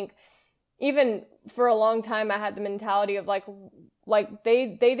 And I think even for a long time, I had the mentality of like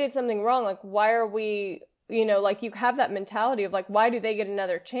they did something wrong. Like, why are we, you know, like you have that mentality of like, why do they get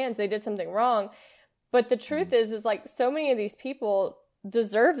another chance? They did something wrong. But the truth is like so many of these people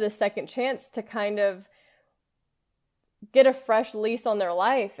deserve this second chance to kind of get a fresh lease on their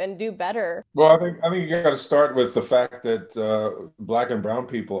life and do better. Well, I think you got to start with the fact that Black and brown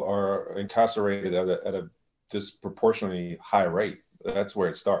people are incarcerated at a disproportionately high rate. That's where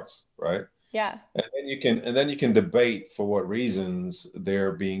it starts, right? Yeah. And then you can debate for what reasons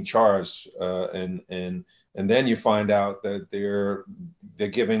they're being charged, and then you find out that they're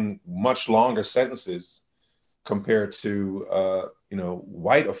giving much longer sentences compared to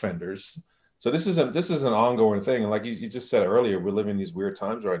white offenders. So this is an ongoing thing. And like you just said earlier, we're living in these weird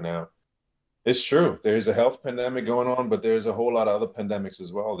times right now. It's true. There's a health pandemic going on, but there's a whole lot of other pandemics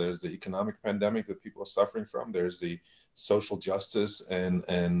as well. There's the economic pandemic that people are suffering from. There's the social justice and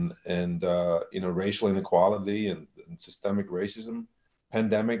racial inequality and systemic racism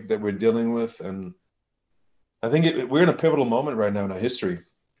pandemic that we're dealing with. And I think we're in a pivotal moment right now in our history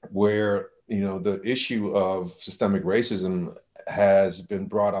where, you know, the issue of systemic racism has been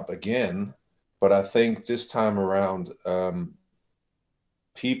brought up again. But I think this time around,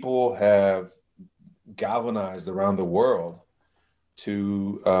 people have galvanized around the world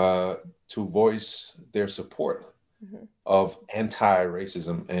to voice their support of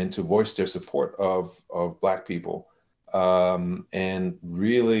anti-racism and to voice their support of Black people, and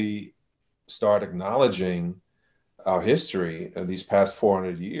really start acknowledging our history of these past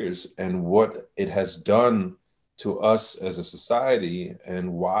 400 years and what it has done to us as a society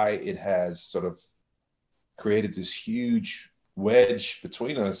and why it has sort of created this huge wedge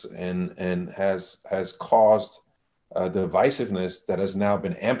between us and has caused divisiveness that has now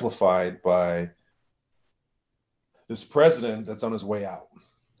been amplified by this president that's on his way out.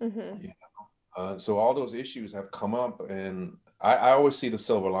 So all those issues have come up, and I always see the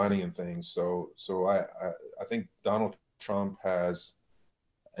silver lining in things. So I think Donald Trump has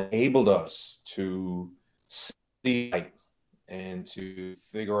enabled us to see light and to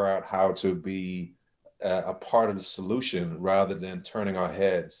figure out how to be a part of the solution rather than turning our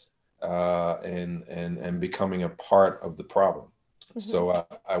heads and becoming a part of the problem. So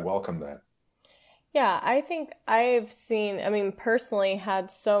I welcome that. Yeah, I think personally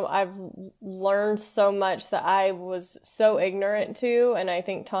I've learned so much that I was so ignorant to, and I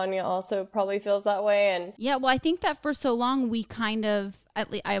think Tanya also probably feels that way. And yeah, well, I think that for so long we kind of,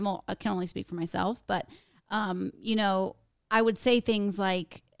 at least I can only speak for myself, but I would say things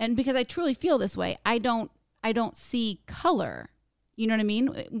like, and because I truly feel this way, I don't see color. You know what I mean?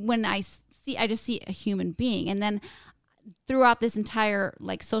 When I just see a human being. And then throughout this entire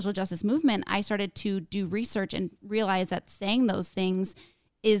like social justice movement, I started to do research and realize that saying those things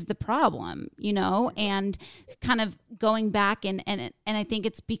is the problem, you know, and kind of going back and I think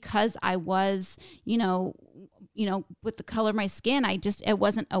it's because I was, you know, with the color of my skin, I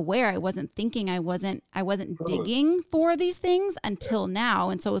wasn't aware. I wasn't thinking. I wasn't digging for these things until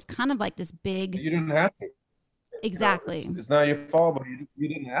now. And so it was kind of like this big. You didn't have to. Exactly. You know, it's not your fault, but you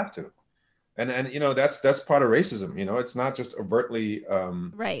didn't have to. And you know, that's part of racism. You know, it's not just overtly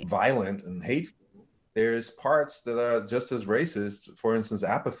violent and hateful. There's parts that are just as racist. For instance,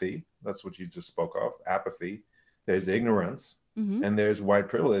 apathy. That's what you just spoke of. Apathy. There's ignorance, and there's white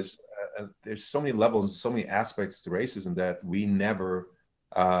privilege. There's so many levels and so many aspects to racism that we never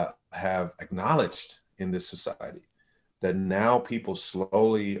have acknowledged in this society. That now people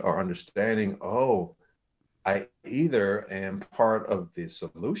slowly are understanding, oh, I either am part of the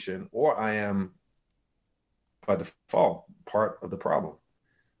solution or I am, by default, part of the problem.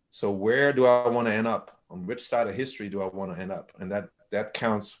 So where do I want to end up? On which side of history do I want to end up? And that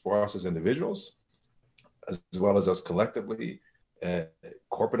counts for us as individuals, as well as us collectively.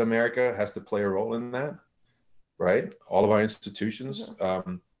 Corporate America has to play a role in that, right? All of our institutions.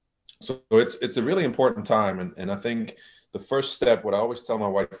 So it's a really important time. And I think the first step, what I always tell my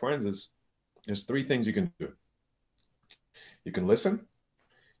white friends is, there's three things you can do. You can listen,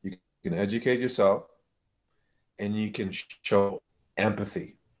 you can educate yourself, and you can show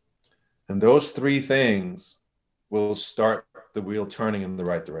empathy. And those three things will start the wheel turning in the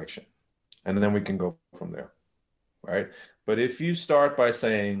right direction. And then we can go from there, right? But if you start by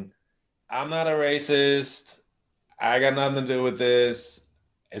saying, I'm not a racist, I got nothing to do with this,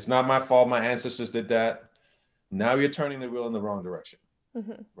 it's not my fault, my ancestors did that, now you're turning the wheel in the wrong direction,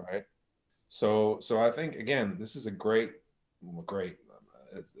 right? So I think, again, this is a great,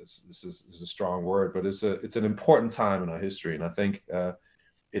 this is a strong word, but it's an important time in our history. And I think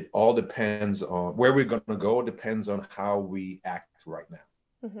it all depends on where we're going to go, depends on how we act right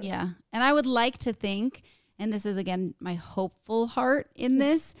now. Yeah. And I would like to think, and this is, again, my hopeful heart in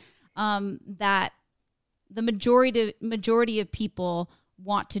this, that the majority of people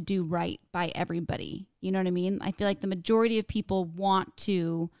want to do right by everybody. You know what I mean? I feel like the majority of people want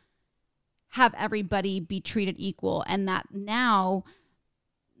to have everybody be treated equal, and that now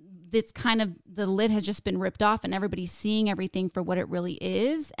it's kind of, the lid has just been ripped off and everybody's seeing everything for what it really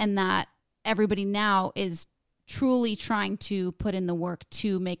is, and that everybody now is truly trying to put in the work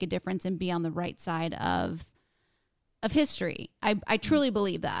to make a difference and be on the right side of history. I truly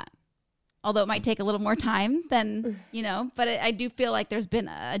believe that. Although it might take a little more time than, but I do feel like there's been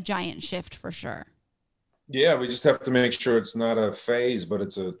a giant shift for sure. Yeah, we just have to make sure it's not a phase, but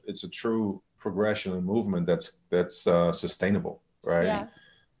it's a true progression and movement that's sustainable, right? Yeah.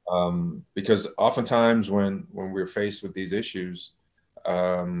 Because oftentimes when we're faced with these issues,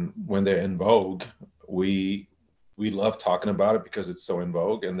 when they're in vogue, we love talking about it because it's so in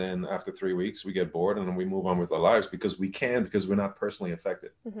vogue, and then after 3 weeks we get bored and then we move on with our lives because we're not personally affected.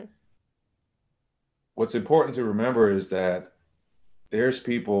 What's important to remember is that there's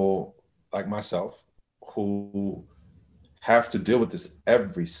people like myself who have to deal with this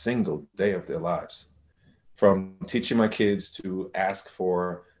every single day of their lives. From teaching my kids to ask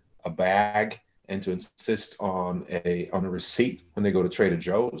for a bag and to insist on a receipt when they go to Trader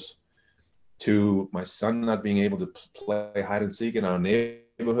Joe's, to my son not being able to play hide and seek in our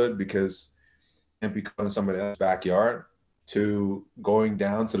neighborhood because he can't be caught in somebody else's backyard, to going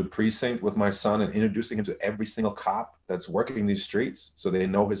down to the precinct with my son and introducing him to every single cop that's working these streets so they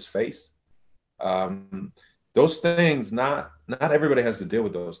know his face. Those things, not everybody has to deal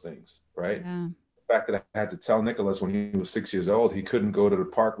with those things, right? Yeah. The fact that I had to tell Nicholas when he was 6 years old, he couldn't go to the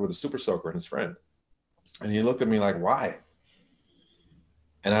park with a super soaker and his friend. And he looked at me like, why?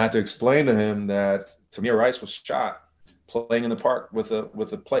 And I had to explain to him that Tamir Rice was shot playing in the park with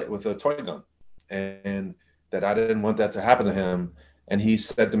a toy gun. And that I didn't want that to happen to him. And he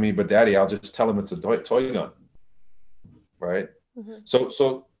said to me, but Daddy, I'll just tell him it's a toy gun, right?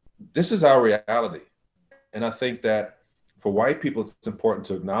 So this is our reality. And I think that for white people, it's important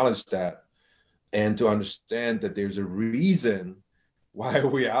to acknowledge that and to understand that there's a reason why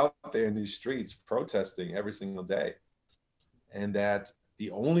we're out there in these streets protesting every single day. And that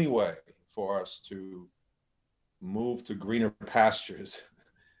the only way for us to move to greener pastures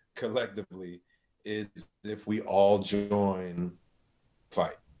collectively is if we all join the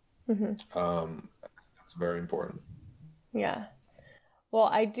fight. That's very important. Yeah. Well,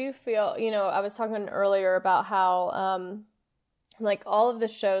 I do feel, I was talking earlier about how, like all of the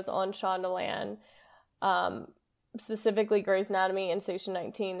shows on Shondaland, specifically Grey's Anatomy and Station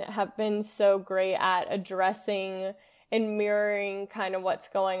 19, have been so great at addressing and mirroring kind of what's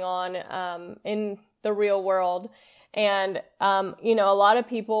going on in the real world. And, a lot of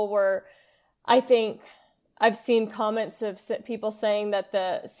people were, I think I've seen comments of people saying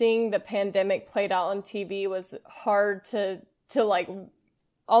that seeing the pandemic played out on TV was hard to like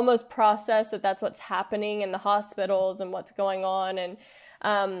almost process that that's what's happening in the hospitals and what's going on.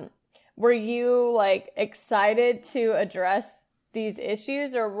 And were you like excited to address these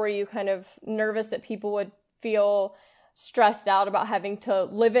issues, or were you kind of nervous that people would feel stressed out about having to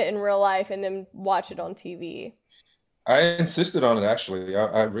live it in real life and then watch it on TV? I insisted on it, actually.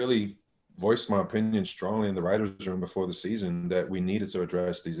 I really voiced my opinion strongly in the writer's room before the season that we needed to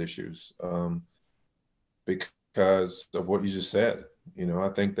address these issues because of what you just said. I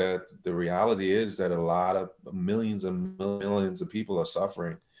think that the reality is that a lot of millions and millions of people are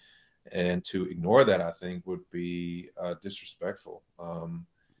suffering, and to ignore that, I think, would be disrespectful.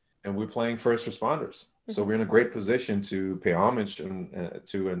 And we're playing first responders. So we're in a great position to pay homage and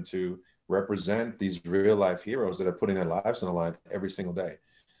to represent these real life heroes that are putting their lives on the line every single day.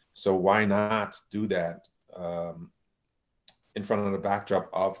 So why not do that in front of the backdrop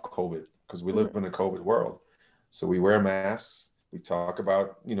of COVID, because we live in a COVID world. So we wear masks. We talk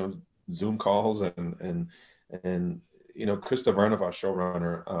about, Zoom calls and Krista Vernov, our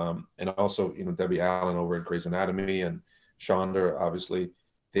showrunner, and also, Debbie Allen over at Grey's Anatomy, and Shonda, obviously,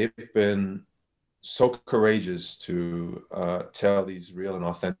 they've been so courageous to tell these real and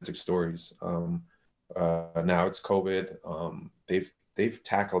authentic stories. Now it's COVID. They've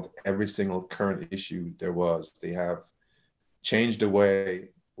tackled every single current issue there was. They have changed the way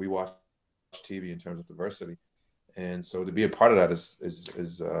we watch TV in terms of diversity, and so to be a part of that is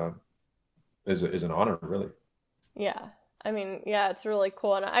an honor, really. Yeah. I mean, yeah, it's really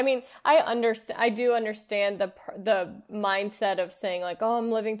cool. And I mean, I do understand the mindset of saying like, oh,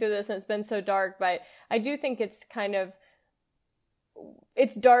 I'm living through this and it's been so dark, but I do think it's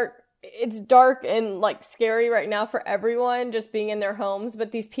it's dark and like scary right now for everyone just being in their homes.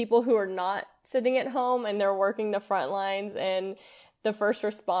 But these people who are not sitting at home and they're working the front lines and the first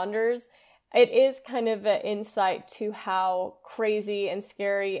responders, it is kind of an insight to how crazy and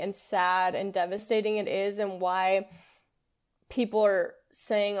scary and sad and devastating it is, and why people are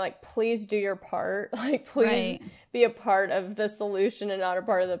saying like, please do your part, like please be a part of the solution and not a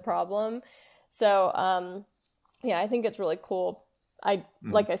part of the problem. So yeah, I think it's really cool.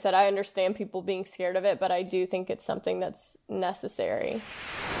 Like I said, I understand people being scared of it, but I do think it's something that's necessary.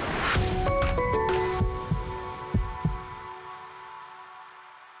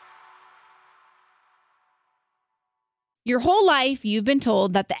 Your whole life, you've been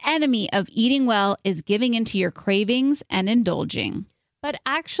told that the enemy of eating well is giving into your cravings and indulging. But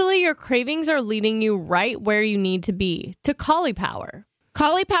actually, your cravings are leading you right where you need to be, to Caulipower.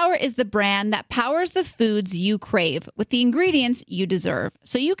 Caulipower is the brand that powers the foods you crave with the ingredients you deserve,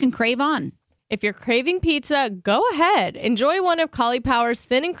 so you can crave on. If you're craving pizza, go ahead. Enjoy one of Caulipower's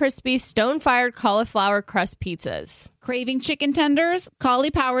thin and crispy stone-fired cauliflower crust pizzas. Craving chicken tenders?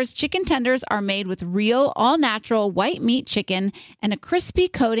 Caulipower's chicken tenders are made with real, all-natural white meat chicken and a crispy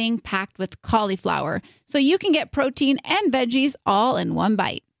coating packed with cauliflower, so you can get protein and veggies all in one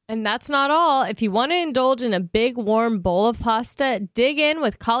bite. And that's not all. If you want to indulge in a big, warm bowl of pasta, dig in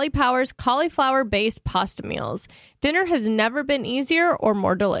with Caulipower's cauliflower-based pasta meals. Dinner has never been easier or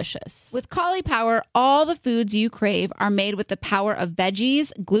more delicious. With Caulipower, all the foods you crave are made with the power of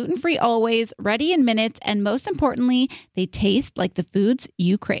veggies, gluten-free always, ready in minutes, and most importantly, they taste like the foods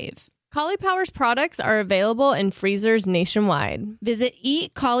you crave. Caulipower's products are available in freezers nationwide. Visit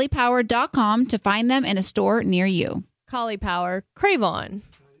eatcaulipower.com to find them in a store near you. Caulipower, crave on.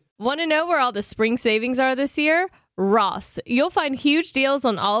 Want to know where all the spring savings are this year? Ross. You'll find huge deals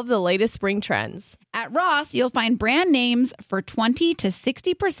on all of the latest spring trends. At Ross, you'll find brand names for 20 to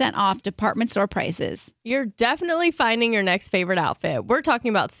 60% off department store prices. You're definitely finding your next favorite outfit. We're talking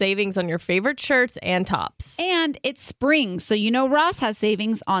about savings on your favorite shirts and tops. And it's spring, so you know Ross has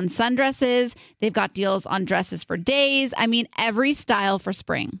savings on sundresses. They've got deals on dresses for days. I mean, every style for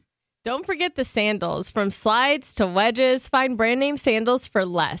spring. Don't forget the sandals. From slides to wedges, find brand name sandals for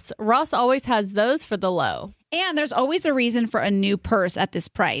less. Ross always has those for the low. And there's always a reason for a new purse at this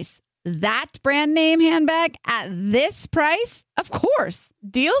price. That brand name handbag at this price? Of course.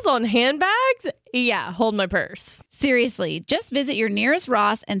 Deals on handbags? Yeah, hold my purse. Seriously, just visit your nearest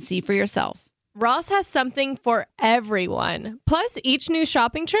Ross and see for yourself. Ross has something for everyone. Plus, each new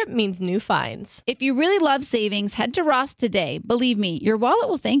shopping trip means new finds. If you really love savings, head to Ross today. Believe me, your wallet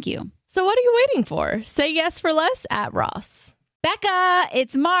will thank you. So what are you waiting for? Say yes for less at Ross. Becca,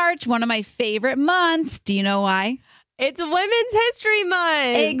 it's March, one of my favorite months. Do you know why? It's Women's History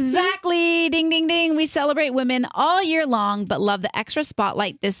Month. Exactly. Ding, ding, ding. We celebrate women all year long, but love the extra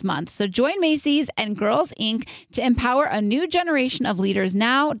spotlight this month. So join Macy's and Girls Inc. to empower a new generation of leaders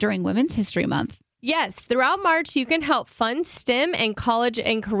now during Women's History Month. Yes, throughout March, you can help fund STEM and college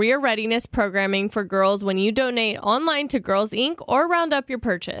and career readiness programming for girls when you donate online to Girls Inc. or round up your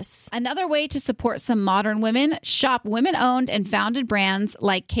purchase. Another way to support some modern women, shop women-owned and founded brands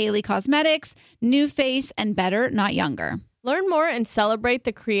like Kaylee Cosmetics, New Face, and Better Not Younger. Learn more and celebrate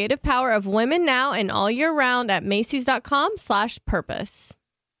the creative power of women now and all year round at Macys.com/purpose.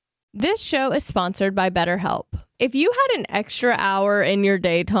 This show is sponsored by BetterHelp. If you had an extra hour in your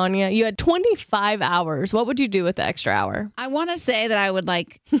day, Tanya, you had 25 hours, what would you do with the extra hour? I want to say that I would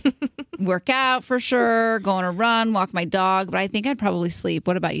work out for sure, go on a run, walk my dog, but I think I'd probably sleep.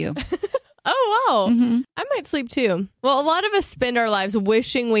 What about you? Oh, wow. Mm-hmm. I might sleep too. Well, a lot of us spend our lives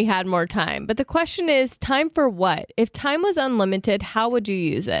wishing we had more time. But the question is, time for what? If time was unlimited, how would you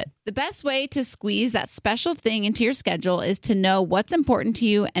use it? The best way to squeeze that special thing into your schedule is to know what's important to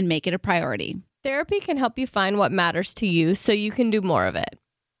you and make it a priority. Therapy can help you find what matters to you so you can do more of it.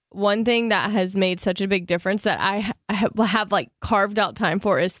 one thing that has made such a big difference that I have like carved out time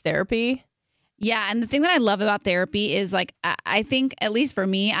for is therapy. Yeah. And the thing that I love about therapy is like, I think, at least for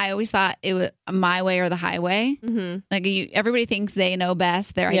me, I always thought it was my way or the highway. Mm-hmm. Like everybody thinks they know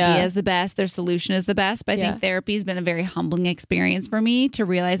best. Their idea is the best. Their solution is the best. But I think therapy has been a very humbling experience for me to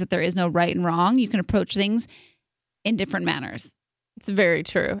realize that there is no right and wrong. You can approach things in different manners. It's very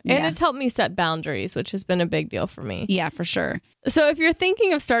true. And it's helped me set boundaries, which has been a big deal for me. Yeah, for sure. So if you're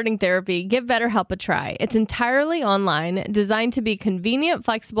thinking of starting therapy, give BetterHelp a try. It's entirely online, designed to be convenient,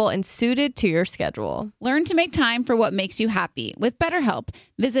 flexible, and suited to your schedule. Learn to make time for what makes you happy with BetterHelp.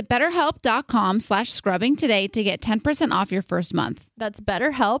 Visit BetterHelp.com/scrubbing today to get 10% off your first month. That's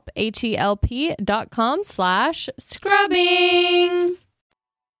BetterHelp, HELP.com/scrubbing.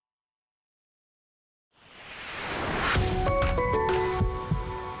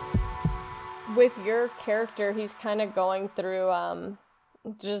 With your character, he's kind of going through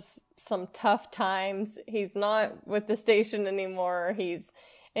just some tough times. He's not with the station anymore. He's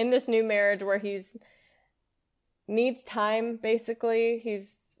in this new marriage where he's needs time, basically.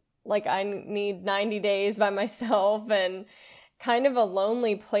 He's like, I need 90 days by myself, and kind of a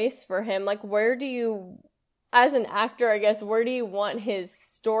lonely place for him. Like, where do you, as an actor, I guess, where do you want his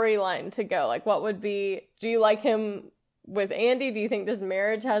storyline to go? Like, what would be, do you like him with Andy? Do you think this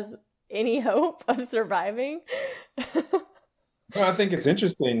marriage has any hope of surviving? Well, I think it's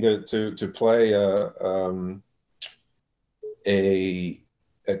interesting to play a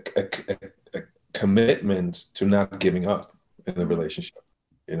commitment to not giving up in the relationship.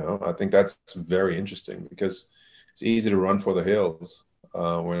 You know, I think that's very interesting, because it's easy to run for the hills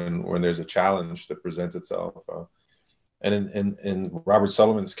when there's a challenge that presents itself. And in Robert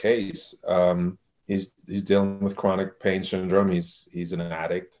Sullivan's case, he's dealing with chronic pain syndrome. He's an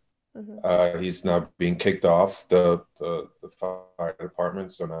addict. Mm-hmm. He's now being kicked off the fire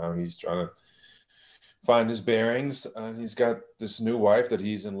department, so now he's trying to find his bearings. And he's got this new wife that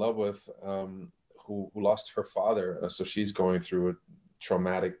he's in love with, who lost her father. So she's going through a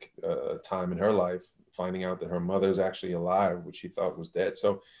traumatic time in her life, finding out that her mother is actually alive, which she thought was dead.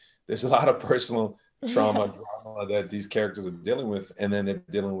 So there's a lot of personal drama that these characters are dealing with, and then they're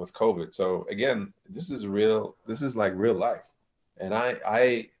dealing with COVID. So again, this is like real life, and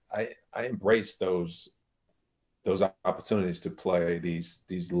I embrace those opportunities to play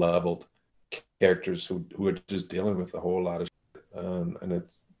these leveled characters who are just dealing with a whole lot of shit. And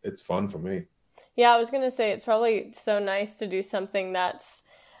it's fun for me. Yeah, I was gonna say, it's probably so nice to do something that's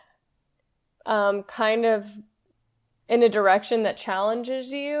kind of in a direction that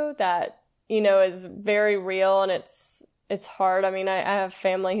challenges you, that, you know, is very real, and it's hard. I mean, I have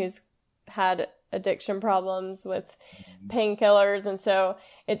family who's had addiction problems with painkillers, and so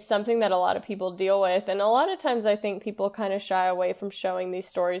it's something that a lot of people deal with. And a lot of times I think people kind of shy away from showing these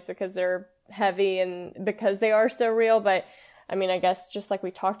stories because they're heavy and because they are so real. But I mean, I guess just like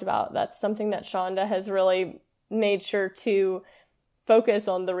we talked about, that's something that Shonda has really made sure to focus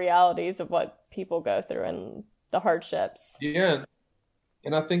on, the realities of what people go through and the hardships. Yeah.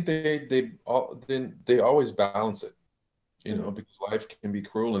 And I think they always balance it, you know, because life can be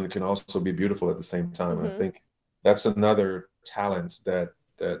cruel and it can also be beautiful at the same time. Mm-hmm. I think that's another talent that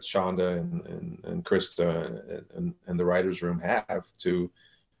Shonda and Krista and the writers' room have to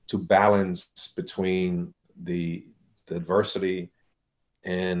balance between the adversity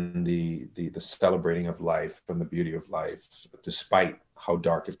and the celebrating of life and the beauty of life, despite how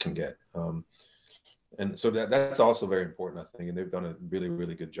dark it can get. And so that's also very important, I think, and they've done a really,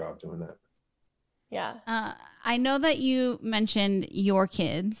 really good job doing that. Yeah. I know that you mentioned your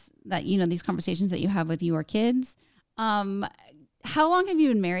kids, that, you know, these conversations that you have with your kids. How long have you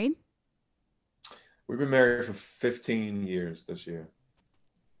been married? We've been married for 15 years this year.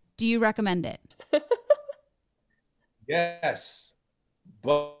 Do you recommend it? Yes,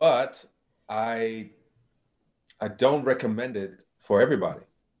 but I don't recommend it for everybody.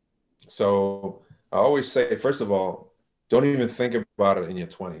 So I always say, first of all, don't even think about it in your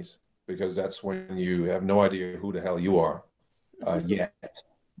 20s, because that's when you have no idea who the hell you are yet,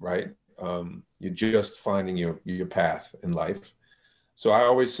 right? You're just finding your path in life. So I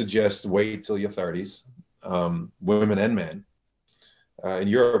always suggest wait till your 30s, women and men. In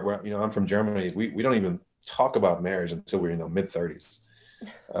Europe, where, you know, I'm from Germany, we don't even talk about marriage until we're in the mid-30s.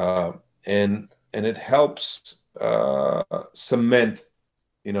 And it helps cement,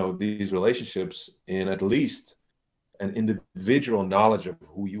 you know, these relationships in at least an individual knowledge of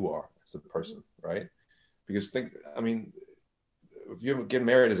who you are as a person, right? Because if you get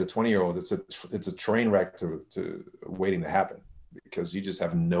married as a 20-year-old, it's a train wreck to waiting to happen, because you just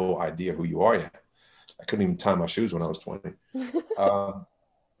have no idea who you are yet. I couldn't even tie my shoes when I was 20.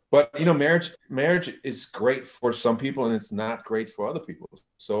 But you know, marriage is great for some people, and it's not great for other people.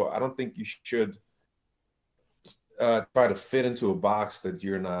 So I don't think you should try to fit into a box that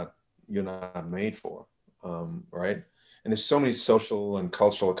you're not made for, right? And there's so many social and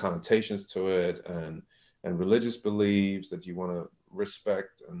cultural connotations to it, and religious beliefs that you want to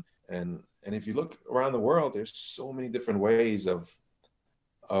respect, and if you look around the world, there's so many different ways of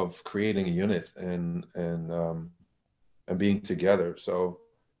creating a unit and being together. So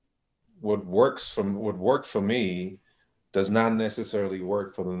what worked for me does not necessarily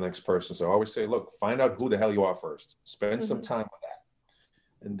work for the next person. So I always say, look, find out who the hell you are first. Spend some time with that.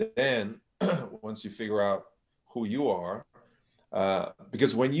 And then once you figure out who you are,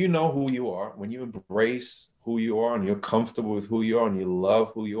 because when you know who you are, when you embrace who you are and you're comfortable with who you are and you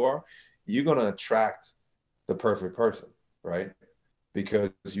love who you are, you're going to attract the perfect person, right?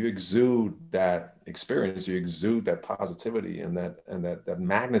 Because you exude that experience, you exude that positivity and that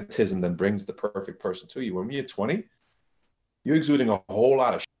magnetism that brings the perfect person to you. When you're 20, you're exuding a whole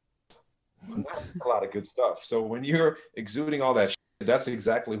lot of not a lot of good stuff. So when you're exuding all that that's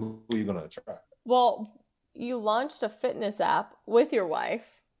exactly who you're going to attract. Well, you launched a fitness app with your wife.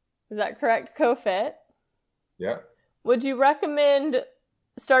 Is that correct? CoFit. Yeah. Would you recommend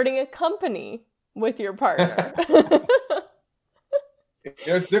starting a company with your partner?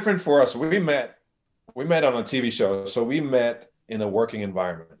 It was different for us. We met on a TV show. So we met in a working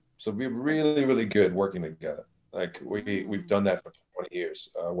environment. So we're really, really good working together. Like we've done that for 20 years,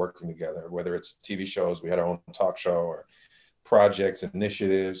 working together, whether it's TV shows, we had our own talk show, or projects,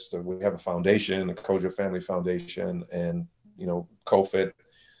 initiatives. So we have a foundation, the Kojo Family Foundation, and, you know, CoFit.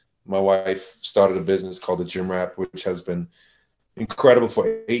 My wife started a business called the Gym Wrap, which has been incredible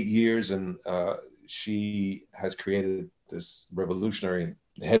for 8 years. And she has created this revolutionary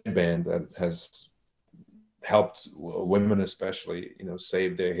headband that has helped women, especially, you know,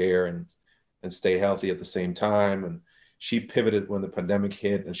 save their hair and stay healthy at the same time. And she pivoted when the pandemic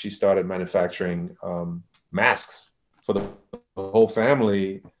hit, and she started manufacturing masks for the whole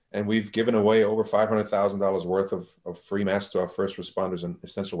family. And we've given away over $500,000 worth of free masks to our first responders and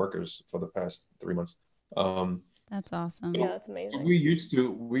essential workers for the past 3 months. That's awesome. Yeah, that's amazing. We used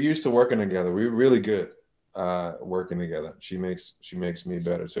to working together. We were really good working together. She makes me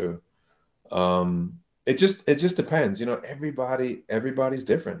better too. It just depends. You know, everybody's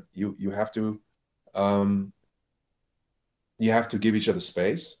different. You have to give each other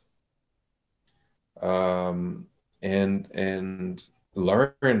space, and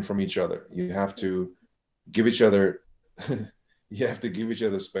learn from each other. You have to give each other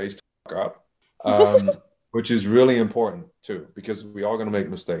space to fuck up, which is really important too, because we all gonna make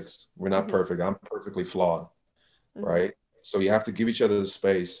mistakes. We're not perfect. I'm perfectly flawed, right? So you have to give each other the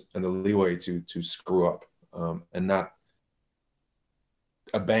space and the leeway to screw up, and not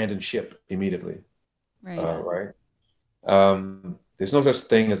abandon ship immediately. Right. There's no such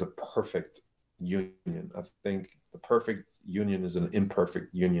thing as a perfect union. I think the perfect union is an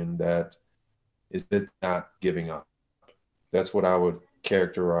imperfect union that is not giving up. That's what I would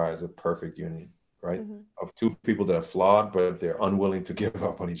characterize a perfect union, right? Of two people that are flawed, but they're unwilling to give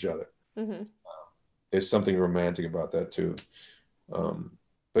up on each other. There's something romantic about that too.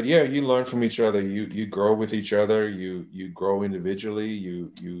 But yeah, you learn from each other. You grow with each other. You grow individually.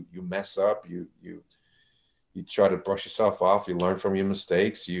 You mess up. You try to brush yourself off. You learn from your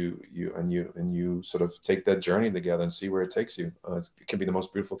mistakes. You sort of take that journey together and see where it takes you. It can be the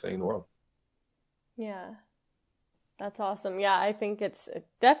most beautiful thing in the world. Yeah, that's awesome. Yeah, I think it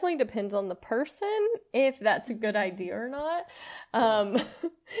definitely depends on the person if that's a good idea or not.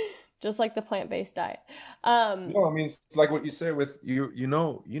 Just like the plant-based diet. No, I mean, it's like what you said with you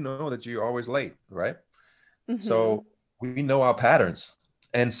know that you're always late, right? So we know our patterns.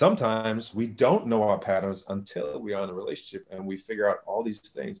 And sometimes we don't know our patterns until we are in a relationship and we figure out all these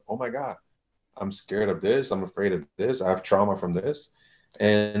things. Oh my God, I'm scared of this. I'm afraid of this. I have trauma from this.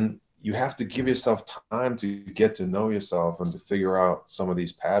 And you have to give yourself time to get to know yourself and to figure out some of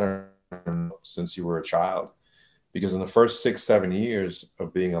these patterns since you were a child. Because in the first 6-7 years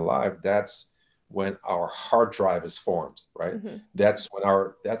of being alive, that's when our hard drive is formed, right? That's when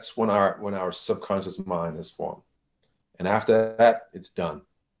our subconscious mind is formed. And after that, it's done.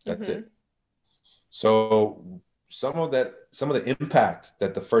 That's it. So some of the impact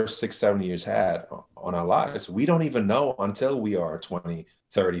that the first 6-7 years had on our lives, we don't even know until we are 20,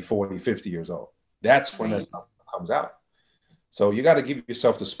 30, 40, 50 years old. That's when that stuff comes out. So you got to give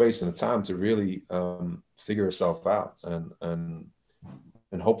yourself the space and the time to really figure yourself out, and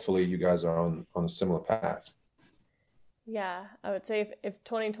hopefully you guys are on a similar path. Yeah, I would say if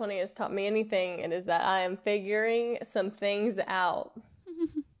 2020 has taught me anything, it is that I am figuring some things out.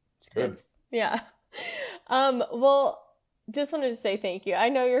 Good. Yeah. Well, just wanted to say thank you. I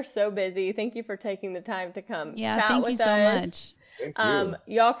know you're so busy. Thank you for taking the time to come chat with us. Thank you so much. Thank you.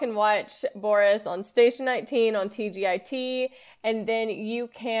 Y'all can watch Boris on Station 19 on TGIT, and then you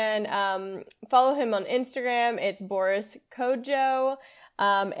can follow him on Instagram. It's Boris Kodjoe,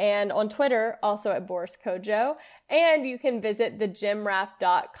 and on Twitter also at Boris Kodjoe. And you can visit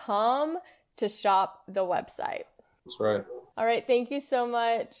thegymwrap.com to shop the website. That's right. All right. Thank you so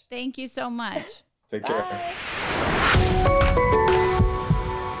much. Thank you so much. Take care.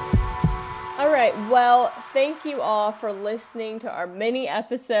 All right. Well, thank you all for listening to our mini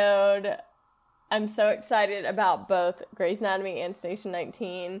episode. I'm so excited about both Grey's Anatomy and Station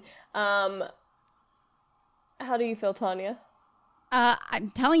 19. How do you feel, Tanya? I'm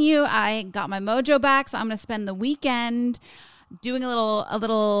telling you, I got my mojo back, so I'm going to spend the weekend doing a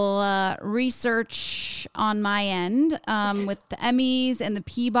little research on my end with the Emmys and the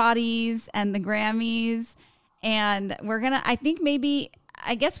Peabodys and the Grammys. And we're going to, I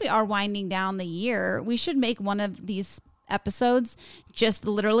guess we are winding down the year. We should make one of these episodes just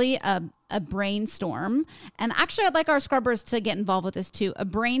literally a brainstorm. And actually, I'd like our scrubbers to get involved with this too. A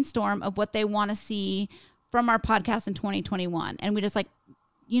brainstorm of what they want to see from our podcast in 2021. And we just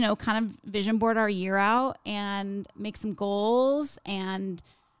kind of vision board our year out and make some goals. And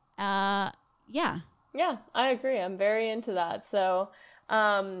yeah, I agree. I'm very into that. So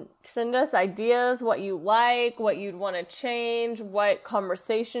send us ideas, what you like, what you'd want to change, what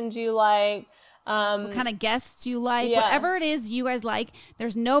conversations you like. What kind of guests you like, whatever it is you guys like.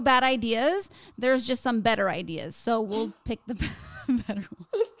 There's no bad ideas. There's just some better ideas. So we'll pick the better one.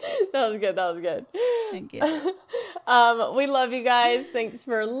 That was good. Thank you. We love you guys. Thanks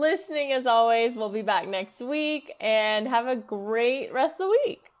for listening as always. We'll be back next week, and have a great rest of the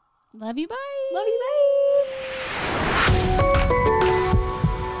week. Love you. Bye. Love you. Bye.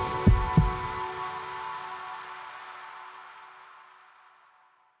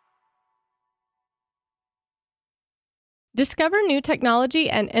 Discover new technology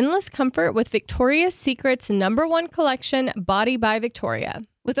and endless comfort with Victoria's Secret's #1 collection, Body by Victoria.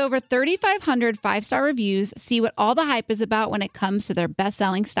 With over 3,500 five-star reviews, see what all the hype is about when it comes to their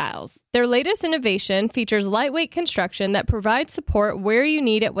best-selling styles. Their latest innovation features lightweight construction that provides support where you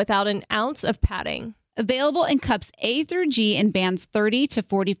need it without an ounce of padding. Available in cups A through G in bands 30 to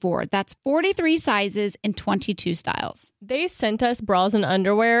 44. That's 43 sizes in 22 styles. They sent us bras and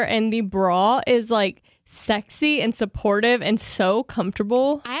underwear, and the bra is sexy and supportive and so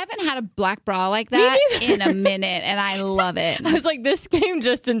comfortable. I haven't had a black bra like that in a minute, and I love it. I was like, this came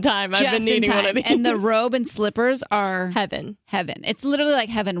just in time. I've been needing one of these. And the robe and slippers are heaven. It's literally like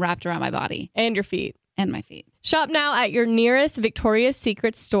heaven wrapped around my body. And your feet. And my feet. Shop now at your nearest Victoria's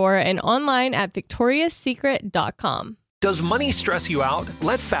Secret store and online at victoriassecret.com. Does money stress you out?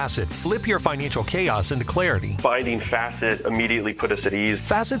 Let Facet flip your financial chaos into clarity. Finding Facet immediately put us at ease.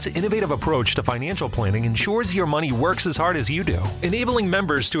 Facet's innovative approach to financial planning ensures your money works as hard as you do, enabling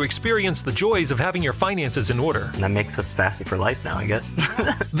members to experience the joys of having your finances in order. And that makes us Facet for life now, I guess.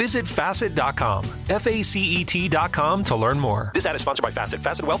 Visit Facet.com, FACET.com to learn more. This ad is sponsored by Facet.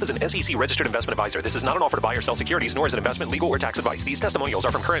 Facet Wealth is an SEC registered investment advisor. This is not an offer to buy or sell securities, nor is it investment, legal, or tax advice. These testimonials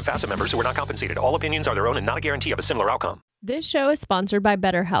are from current Facet members who are not compensated. All opinions are their own and not a guarantee of a similar outcome. This show is sponsored by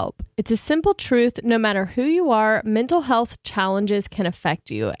BetterHelp. It's a simple truth. No matter who you are, mental health challenges can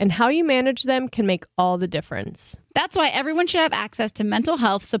affect you, and how you manage them can make all the difference. That's why everyone should have access to mental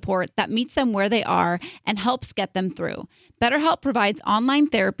health support that meets them where they are and helps get them through. BetterHelp provides online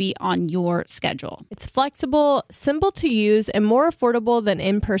therapy on your schedule. It's flexible, simple to use, and more affordable than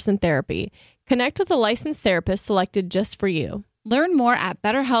in-person therapy. Connect with a licensed therapist selected just for you. Learn more at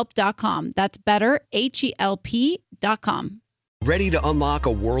BetterHelp.com. That's BetterHelp.com. Ready to unlock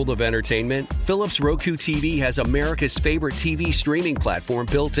a world of entertainment? Philips Roku TV has America's favorite TV streaming platform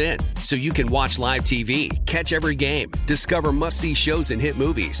built in, so you can watch live TV, catch every game, discover must-see shows and hit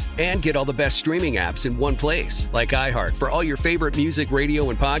movies, and get all the best streaming apps in one place, like iHeart for all your favorite music,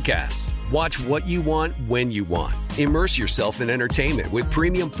 radio, and podcasts. Watch what you want, when you want. Immerse yourself in entertainment with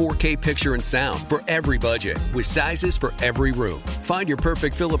premium 4K picture and sound for every budget, with sizes for every room. Find your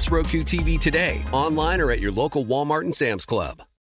perfect Philips Roku TV today, online or at your local Walmart and Sam's Club.